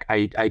LaTeX,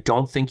 I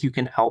don't think you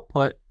can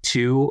output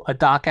to a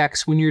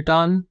DOCX when you're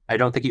done. I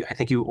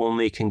think you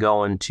only can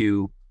go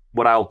into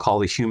what I'll call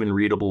the human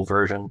readable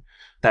version,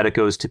 that it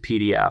goes to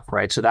PDF,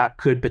 right? So that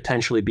could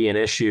potentially be an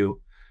issue.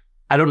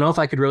 I don't know if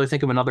I could really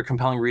think of another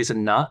compelling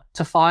reason not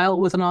to file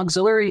with an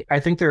auxiliary.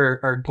 I think there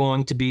are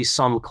going to be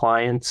some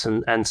clients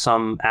and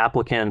some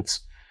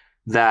applicants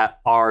that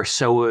are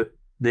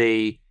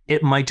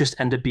it might just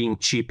end up being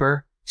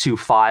cheaper to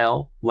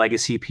file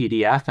legacy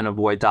PDF and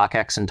avoid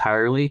DOCX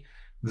entirely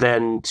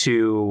than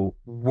to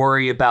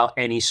worry about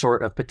any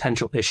sort of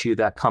potential issue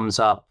that comes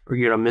up, or,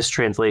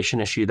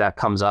 mistranslation issue that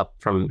comes up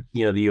from,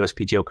 the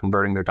USPTO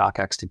converting their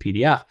DOCX to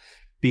PDF,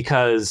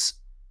 because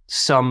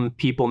some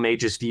people may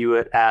just view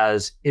it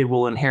as it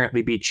will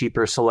inherently be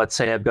cheaper. So let's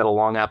say I've got a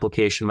long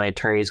application. My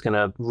attorney is going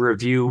to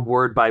review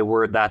word by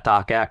word that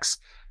DOCX.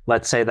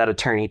 Let's say that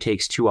attorney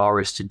takes 2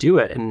 hours to do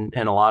it. And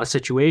in a lot of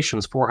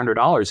situations,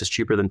 $400 is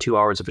cheaper than 2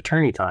 hours of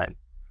attorney time.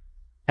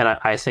 And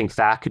I think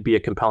that could be a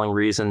compelling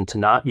reason to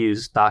not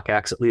use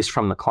DOCX, at least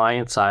from the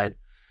client side.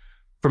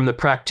 From the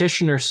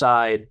practitioner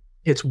side,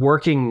 it's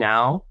working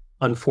now.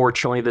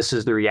 Unfortunately, this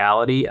is the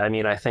reality. I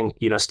mean, I think,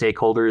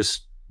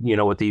 stakeholders,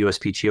 what the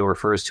USPTO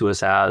refers to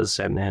us as,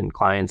 and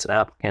clients and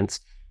applicants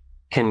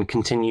can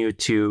continue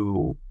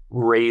to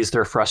raise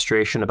their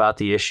frustration about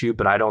the issue,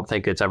 but I don't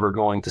think it's ever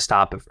going to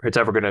stop. It's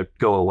ever going to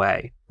go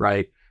away,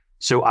 right?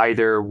 So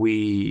either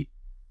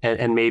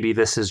and maybe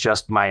this is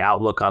just my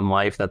outlook on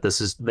life, that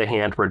this is the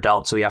hand we're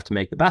dealt, so we have to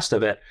make the best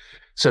of it,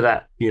 so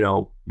that,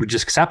 we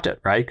just accept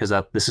it, right? Because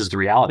this is the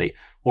reality.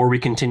 Or we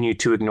continue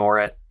to ignore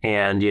it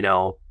and,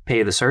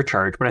 pay the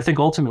surcharge. But I think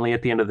ultimately,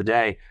 at the end of the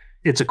day,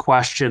 it's a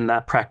question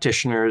that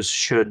practitioners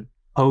should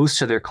pose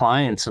to their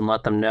clients and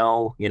let them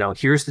know,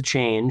 here's the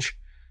change.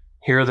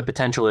 Here are the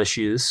potential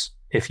issues.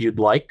 If you'd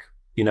like,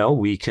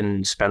 we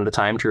can spend the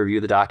time to review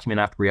the document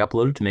after we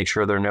upload it to make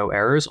sure there are no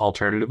errors.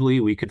 Alternatively,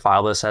 we could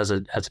file this as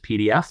a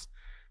PDF,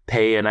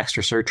 pay an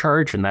extra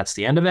surcharge, and that's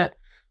the end of it.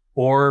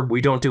 Or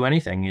we don't do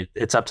anything.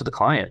 It's up to the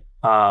client.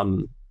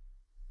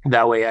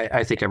 That way,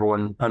 I think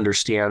everyone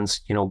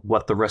understands,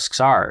 what the risks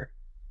are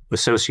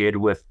associated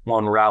with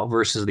one route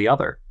versus the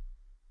other.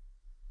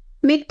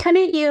 I mean,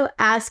 couldn't you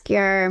ask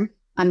I'm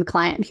the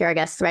client here, I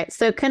guess, right?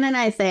 So couldn't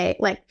I say,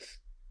 like,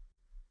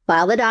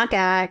 file the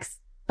DOCX,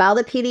 file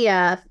the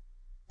PDF,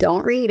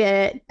 don't read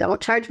it,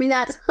 don't charge me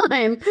that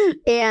time.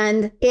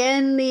 And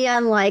in the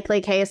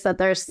unlikely case that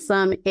there's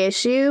some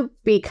issue,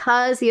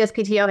 because the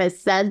USPTO has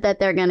said that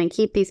they're going to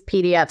keep these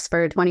PDFs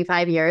for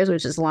 25 years,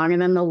 which is longer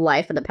than the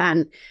life of the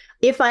patent,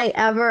 if I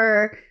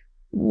ever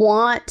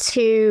want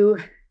to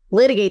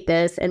litigate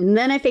this and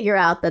then I figure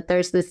out that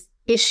there's this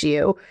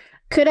issue,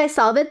 Could I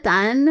solve it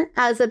then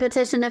as a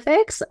petition to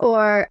fix?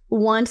 Or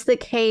once the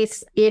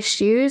case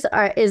issues,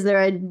 is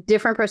there a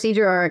different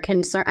procedure or a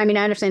concern? I mean,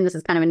 I understand this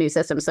is kind of a new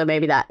system, so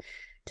maybe that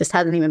just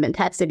hasn't even been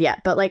tested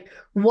yet. But like,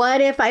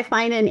 what if I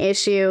find an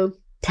issue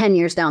 10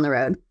 years down the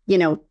road,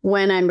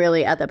 when I'm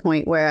really at the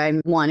point where I'm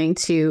wanting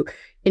to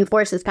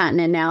enforce this patent,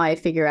 and now I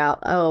figure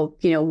out,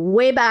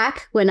 way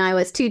back when I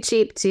was too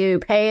cheap to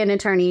pay an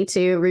attorney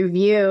to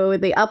review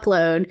the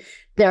upload,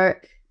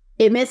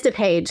 it missed a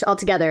page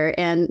altogether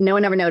and no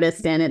one ever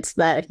noticed. And it's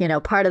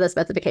the, part of the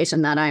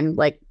specification that I'm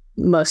like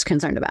most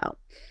concerned about.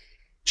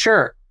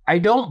 Sure. I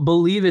don't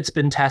believe it's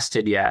been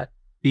tested yet,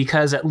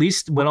 because at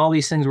least when all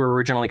these things were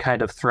originally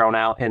kind of thrown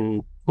out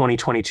in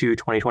 2022,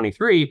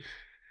 2023,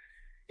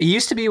 it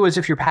used to be was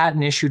if your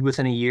patent issued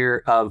within a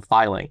year of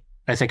filing,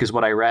 I think is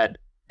what I read.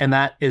 And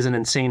that is an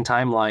insane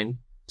timeline.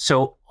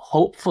 So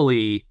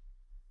hopefully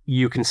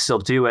you can still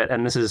do it.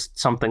 And this is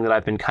something that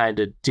I've been kind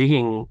of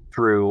digging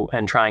through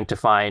and trying to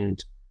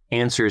find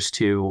answers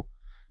to,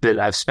 that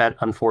I've spent,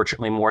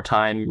 unfortunately, more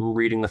time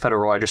reading the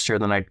Federal Register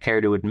than I'd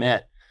care to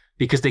admit,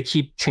 because they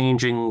keep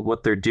changing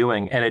what they're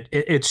doing. And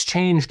it's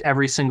changed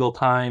every single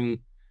time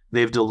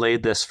they've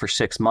delayed this for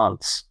 6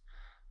 months.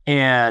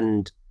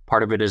 And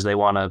part of it is they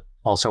want to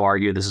also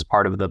argue this is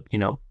part of the,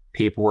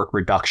 Paperwork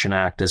Reduction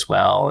Act as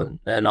well,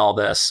 and all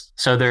this.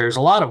 So there's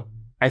a lot of,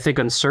 I think,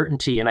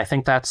 uncertainty. And I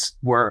think that's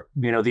where,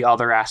 the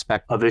other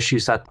aspect of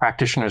issues that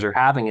practitioners are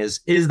having is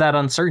that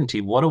uncertainty.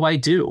 What do I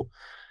do?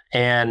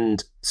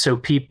 And so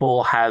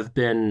people have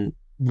been,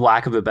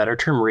 lack of a better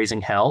term, raising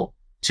hell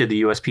to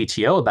the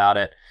USPTO about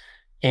it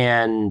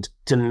and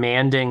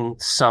demanding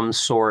some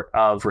sort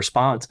of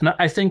response. And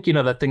I think,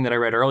 that thing that I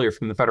read earlier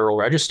from the Federal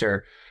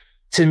Register,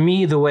 to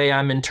me, the way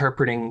I'm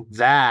interpreting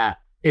that,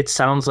 it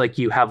sounds like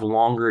you have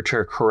longer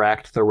to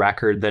correct the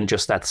record than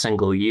just that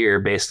single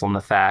year, based on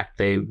the fact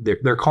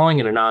they're calling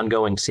it an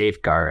ongoing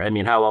safeguard. I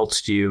mean, how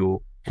else do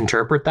you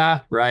interpret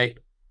that, right?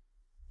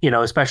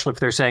 Especially if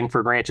they're saying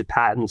for granted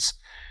patents,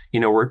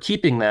 we're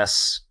keeping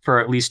this for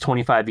at least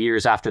 25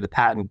 years after the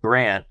patent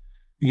grant.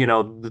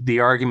 The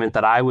argument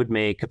that I would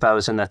make if I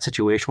was in that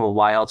situation, well,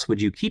 why else would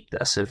you keep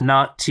this if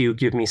not to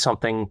give me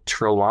something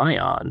to rely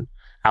on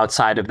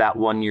outside of that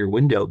 1 year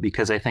window?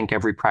 Because I think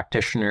every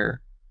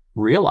practitioner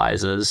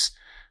realizes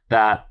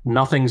that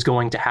nothing's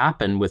going to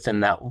happen within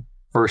that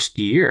first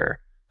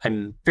year.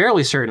 I'm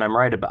fairly certain I'm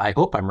right about, I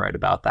hope I'm right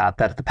about that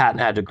the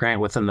patent had to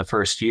grant within the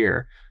first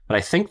year. But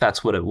I think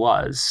that's what it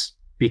was,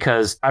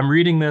 because I'm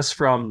reading this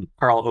from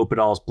Carl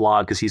Opedal's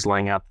blog, because he's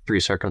laying out the three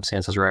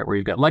circumstances, right? Where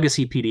you've got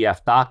legacy PDF,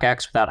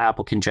 DOCX without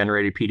applicant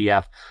generated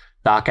PDF,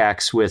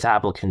 DOCX with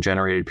applicant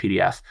generated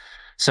PDF.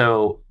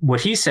 So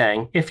what he's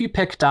saying, if you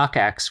pick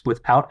DOCX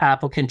without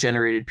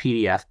applicant-generated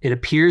PDF, it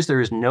appears there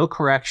is no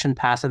correction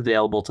path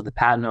available to the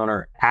patent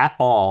owner at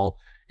all,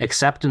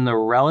 except in the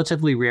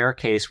relatively rare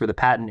case where the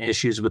patent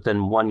issues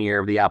within 1 year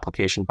of the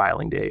application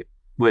filing date,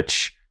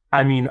 which,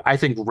 I mean, I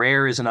think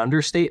rare is an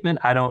understatement.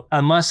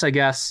 Unless, I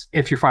guess,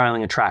 if you're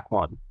filing a track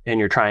one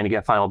and you're trying to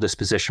get final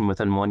disposition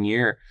within 1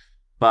 year.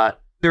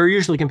 But there are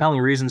usually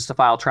compelling reasons to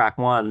file track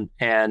one,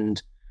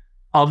 and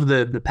of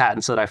the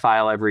patents that I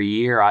file every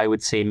year, I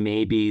would say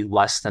maybe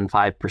less than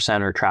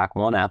 5% are track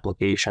one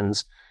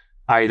applications,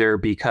 either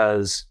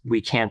because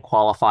we can't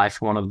qualify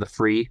for one of the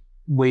free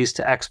ways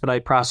to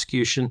expedite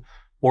prosecution,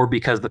 or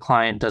because the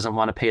client doesn't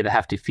want to pay the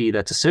hefty fee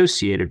that's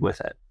associated with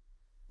it.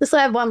 So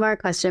I have one more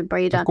question for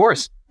you, John. Of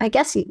course. I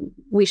guess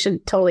we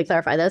should totally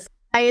clarify this.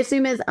 I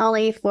assume it's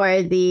only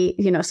for the,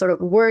 sort of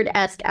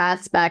word-esque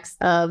aspects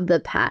of the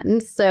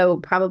patent.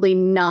 So probably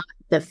not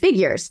the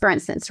figures, for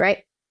instance, right?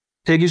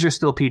 Figures are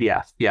still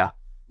PDF, yeah.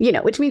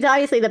 Which means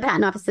obviously the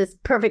patent office is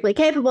perfectly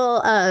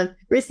capable of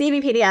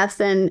receiving PDFs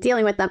and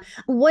dealing with them.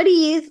 What do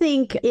you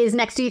think is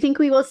next? Do you think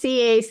we will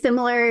see a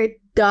similar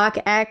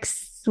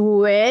DOCX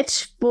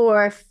switch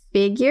for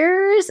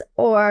figures,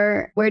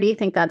 or where do you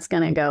think that's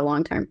going to go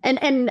long term?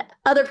 And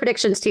other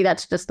predictions too,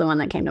 that's just the one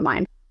that came to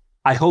mind.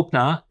 I hope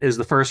not, is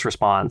the first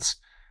response,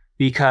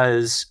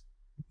 because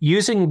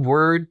using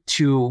Word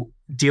to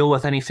deal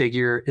with any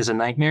figure is a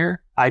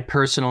nightmare. I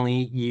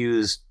personally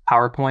use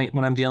PowerPoint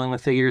when I'm dealing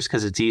with figures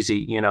because it's easy.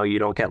 You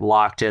don't get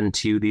locked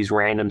into these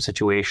random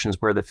situations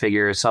where the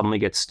figure suddenly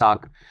gets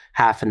stuck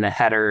half in the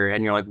header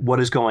and you're like, what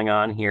is going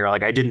on here?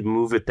 Like, I didn't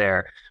move it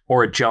there.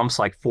 Or it jumps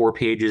like 4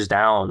 pages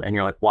down and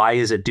you're like, why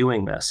is it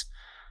doing this?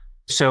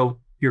 So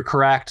you're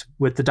correct.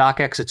 With the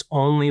DOCX, it's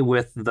only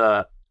with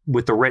the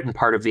written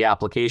part of the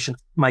application.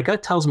 My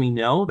gut tells me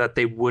no, that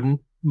they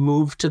wouldn't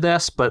move to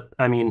this, but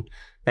I mean,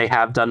 they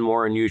have done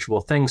more unusual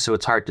things, so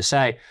it's hard to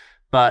say.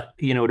 But,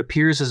 it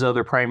appears as though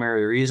their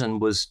primary reason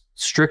was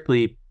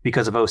strictly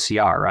because of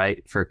OCR,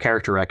 right, for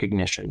character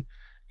recognition.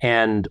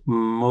 And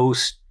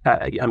most,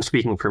 I'm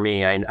speaking for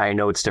me, I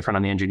know it's different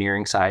on the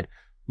engineering side.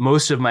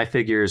 Most of my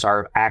figures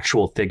are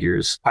actual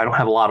figures. I don't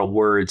have a lot of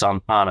words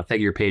on a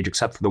figure page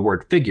except for the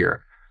word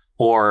figure.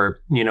 Or,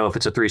 if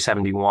it's a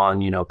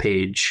 371,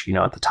 page,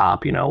 at the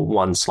top,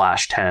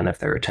 1/10 if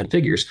there are 10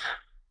 figures.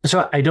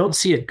 So I don't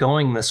see it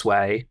going this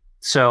way.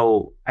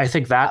 So I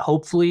think that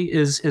hopefully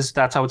is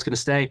that's how it's going to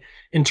stay.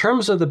 In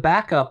terms of the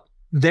backup,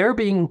 they're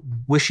being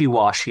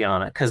wishy-washy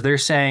on it because they're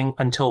saying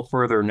until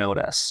further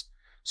notice.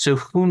 So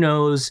who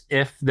knows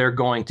if they're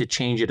going to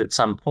change it at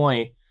some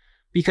point,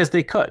 because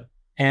they could,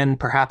 and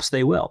perhaps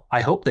they will.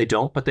 I hope they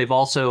don't, but they've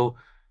also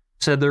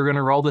said they're going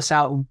to roll this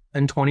out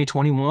in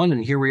 2021,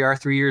 and here we are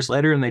 3 years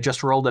later, and they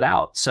just rolled it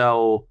out.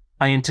 So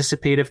I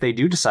anticipate if they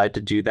do decide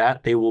to do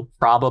that, they will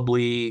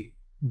probably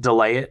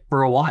delay it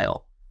for a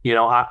while. You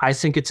know, I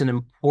think it's an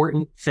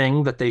important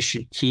thing that they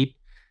should keep,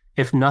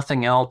 if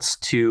nothing else,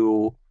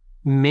 to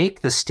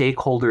make the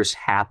stakeholders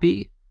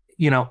happy.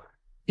 You know,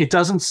 it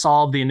doesn't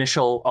solve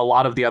a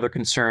lot of the other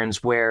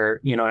concerns where,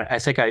 you know, I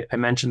think I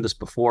mentioned this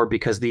before,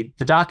 because the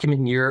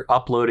document you're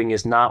uploading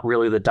is not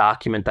really the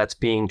document that's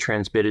being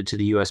transmitted to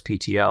the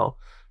USPTO.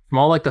 From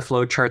all like the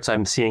flowcharts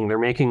I'm seeing, they're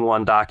making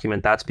one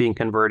document that's being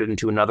converted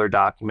into another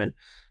document.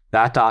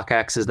 That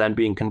DOCX is then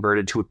being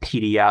converted to a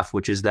PDF,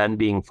 which is then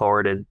being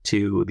forwarded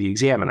to the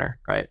examiner,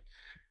 right?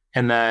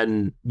 And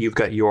then you've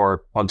got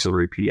your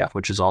auxiliary PDF,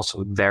 which is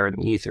also there in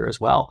the ether as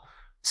well.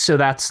 So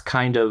that's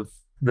kind of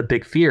the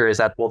big fear, is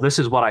that, well, this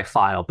is what I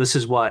filed. This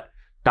is what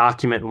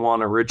document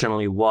one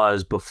originally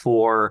was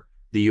before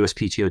the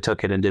USPTO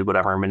took it and did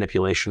whatever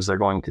manipulations they're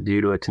going to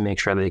do to it to make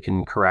sure they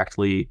can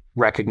correctly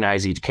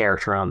recognize each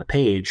character on the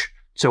page.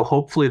 So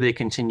hopefully they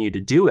continue to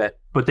do it,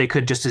 but they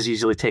could just as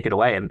easily take it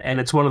away. And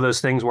it's one of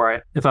those things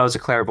where if I was a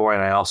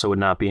clairvoyant, I also would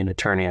not be an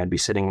attorney. I'd be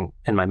sitting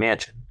in my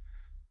mansion.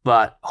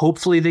 But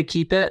hopefully they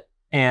keep it.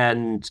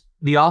 And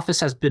the office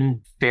has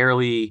been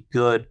fairly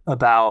good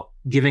about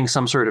giving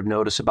some sort of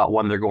notice about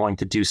when they're going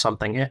to do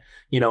something.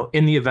 You know,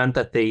 in the event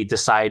that they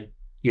decide,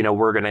 you know,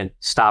 we're going to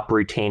stop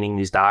retaining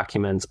these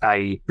documents,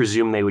 I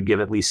presume they would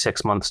give at least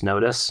 6 months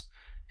notice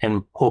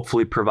and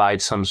hopefully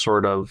provide some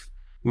sort of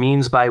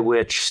means by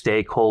which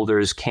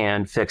stakeholders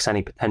can fix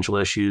any potential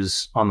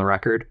issues on the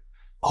record.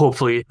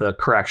 Hopefully the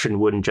correction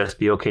wouldn't just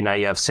be, okay, now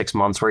you have 6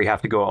 months where you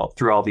have to go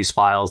through all these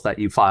files that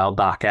you filed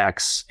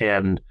DOCX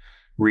and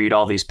read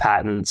all these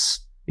patents,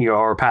 you know,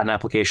 or patent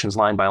applications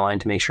line by line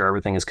to make sure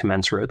everything is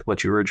commensurate with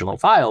what you originally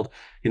filed.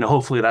 You know,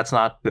 hopefully that's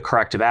not the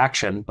corrective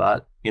action,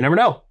 but you never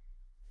know.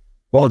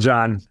 Well,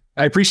 John,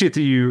 I appreciate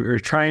that you are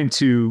trying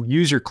to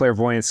use your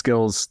clairvoyant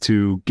skills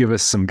to give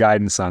us some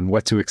guidance on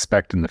what to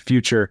expect in the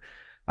future.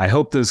 I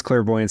hope those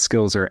clairvoyant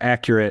skills are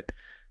accurate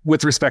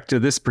with respect to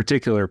this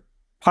particular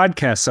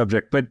podcast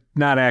subject, but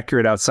not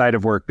accurate outside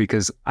of work,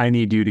 because I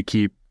need you to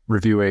keep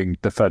reviewing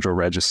the Federal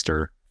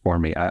Register for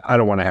me. I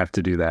don't want to have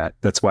to do that.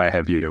 That's why I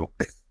have you.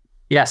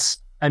 Yes.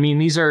 I mean,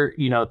 these are,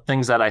 you know,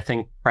 things that I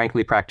think,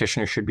 frankly,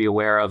 practitioners should be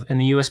aware of. And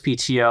the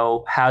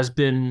USPTO has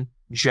been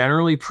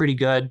generally pretty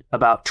good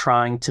about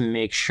trying to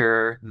make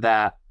sure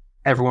that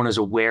everyone is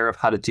aware of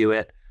how to do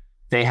it.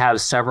 They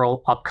have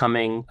several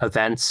upcoming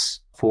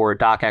events for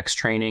DOCX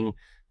training.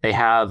 They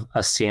have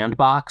a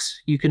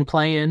sandbox you can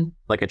play in,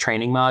 like a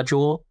training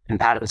module in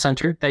Patent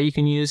Center that you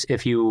can use.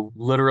 If you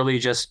literally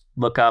just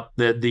look up,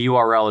 the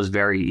URL is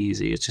very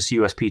easy. It's just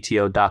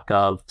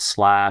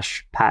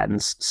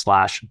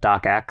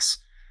uspto.gov/patents/DOCX.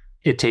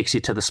 It takes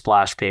you to the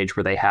splash page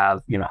where they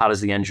have, you know, how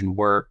does the engine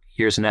work?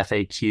 Here's an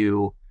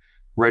FAQ,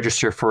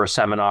 register for a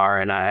seminar.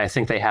 And I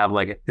think they have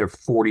like their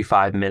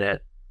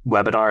 45-minute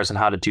webinars on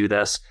how to do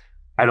this.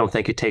 I don't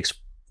think it takes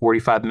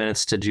 45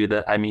 minutes to do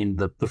that. I mean,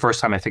 the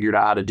first time I figured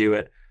out how to do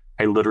it,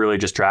 I literally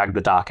just dragged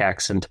the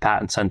DOCX into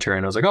Patent Center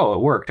and I was like, oh,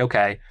 it worked.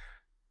 Okay.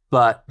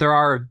 But there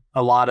are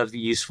a lot of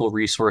useful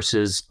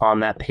resources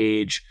on that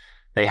page.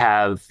 They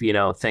have, you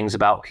know, things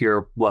about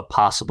here, what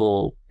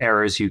possible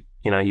errors you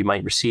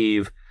might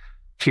receive.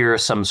 Here are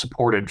some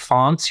supported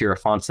fonts. Here are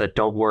fonts that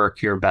don't work.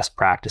 Here are best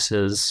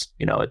practices.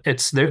 You know,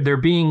 they're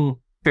being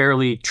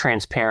fairly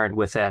transparent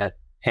with it.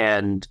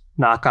 And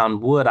knock on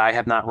wood, I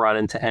have not run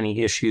into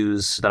any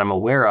issues that I'm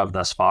aware of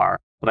thus far.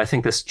 But I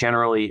think this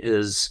generally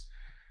is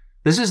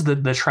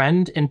the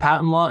trend in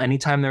patent law.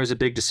 Anytime there's a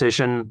big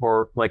decision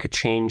or like a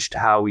change to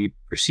how we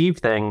perceive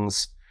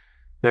things,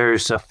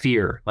 there's a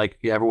fear. Like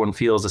everyone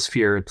feels this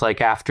fear. It's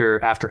like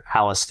after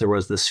Alice, there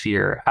was this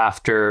fear.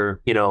 After,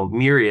 you know,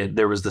 Myriad,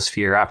 there was this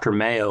fear. After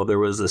Mayo, there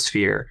was this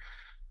fear.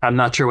 I'm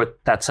not sure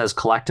what that says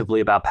collectively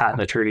about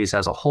patent attorneys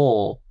as a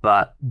whole,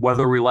 but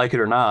whether we like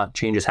it or not,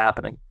 change is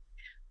happening.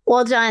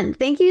 Well, John,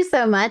 thank you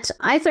so much.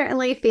 I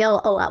certainly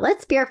feel a lot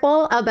less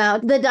fearful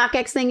about the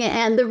DOCX thing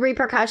and the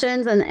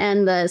repercussions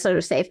and the sort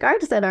of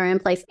safeguards that are in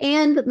place.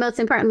 And most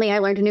importantly, I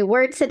learned a new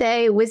word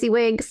today,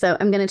 WYSIWYG. So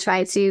I'm going to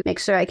try to make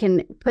sure I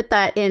can put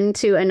that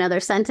into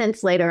another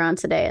sentence later on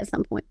today at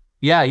some point.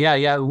 Yeah.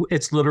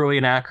 It's literally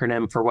an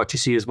acronym for what you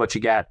see is what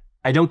you get.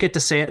 I don't get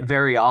to say it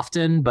very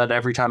often, but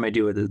every time I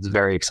do it, it's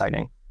very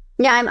exciting.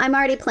 Yeah, I'm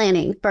already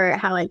planning for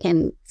how I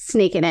can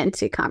sneak it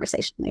into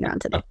conversation later on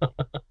today.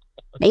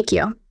 Thank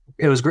you.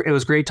 It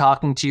was great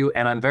talking to you,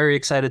 and I'm very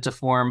excited to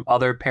form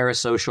other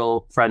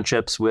parasocial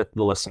friendships with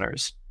the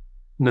listeners.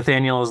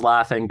 Nathaniel is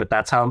laughing, but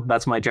that's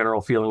my general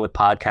feeling with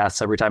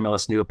podcasts. Every time I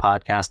listen to a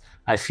podcast,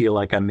 I feel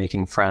like I'm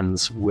making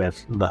friends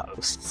with the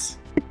hosts.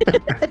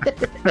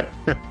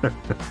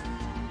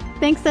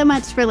 Thanks so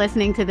much for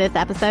listening to this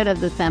episode of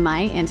the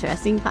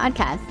Semi-Interesting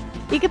Podcast.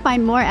 You can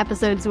find more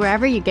episodes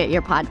wherever you get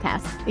your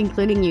podcasts,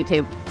 including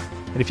YouTube.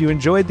 And if you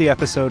enjoyed the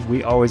episode,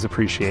 we always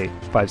appreciate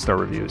 5-star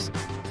reviews.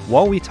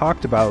 While we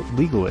talked about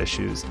legal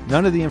issues,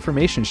 none of the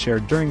information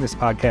shared during this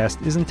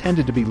podcast is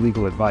intended to be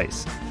legal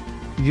advice.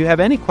 If you have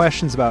any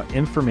questions about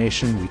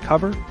information we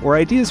cover or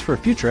ideas for a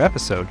future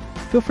episode,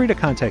 feel free to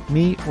contact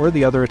me or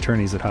the other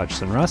attorneys at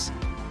Hodgson Russ.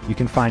 You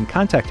can find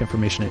contact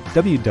information at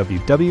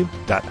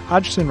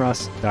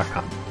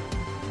www.hodgsonruss.com.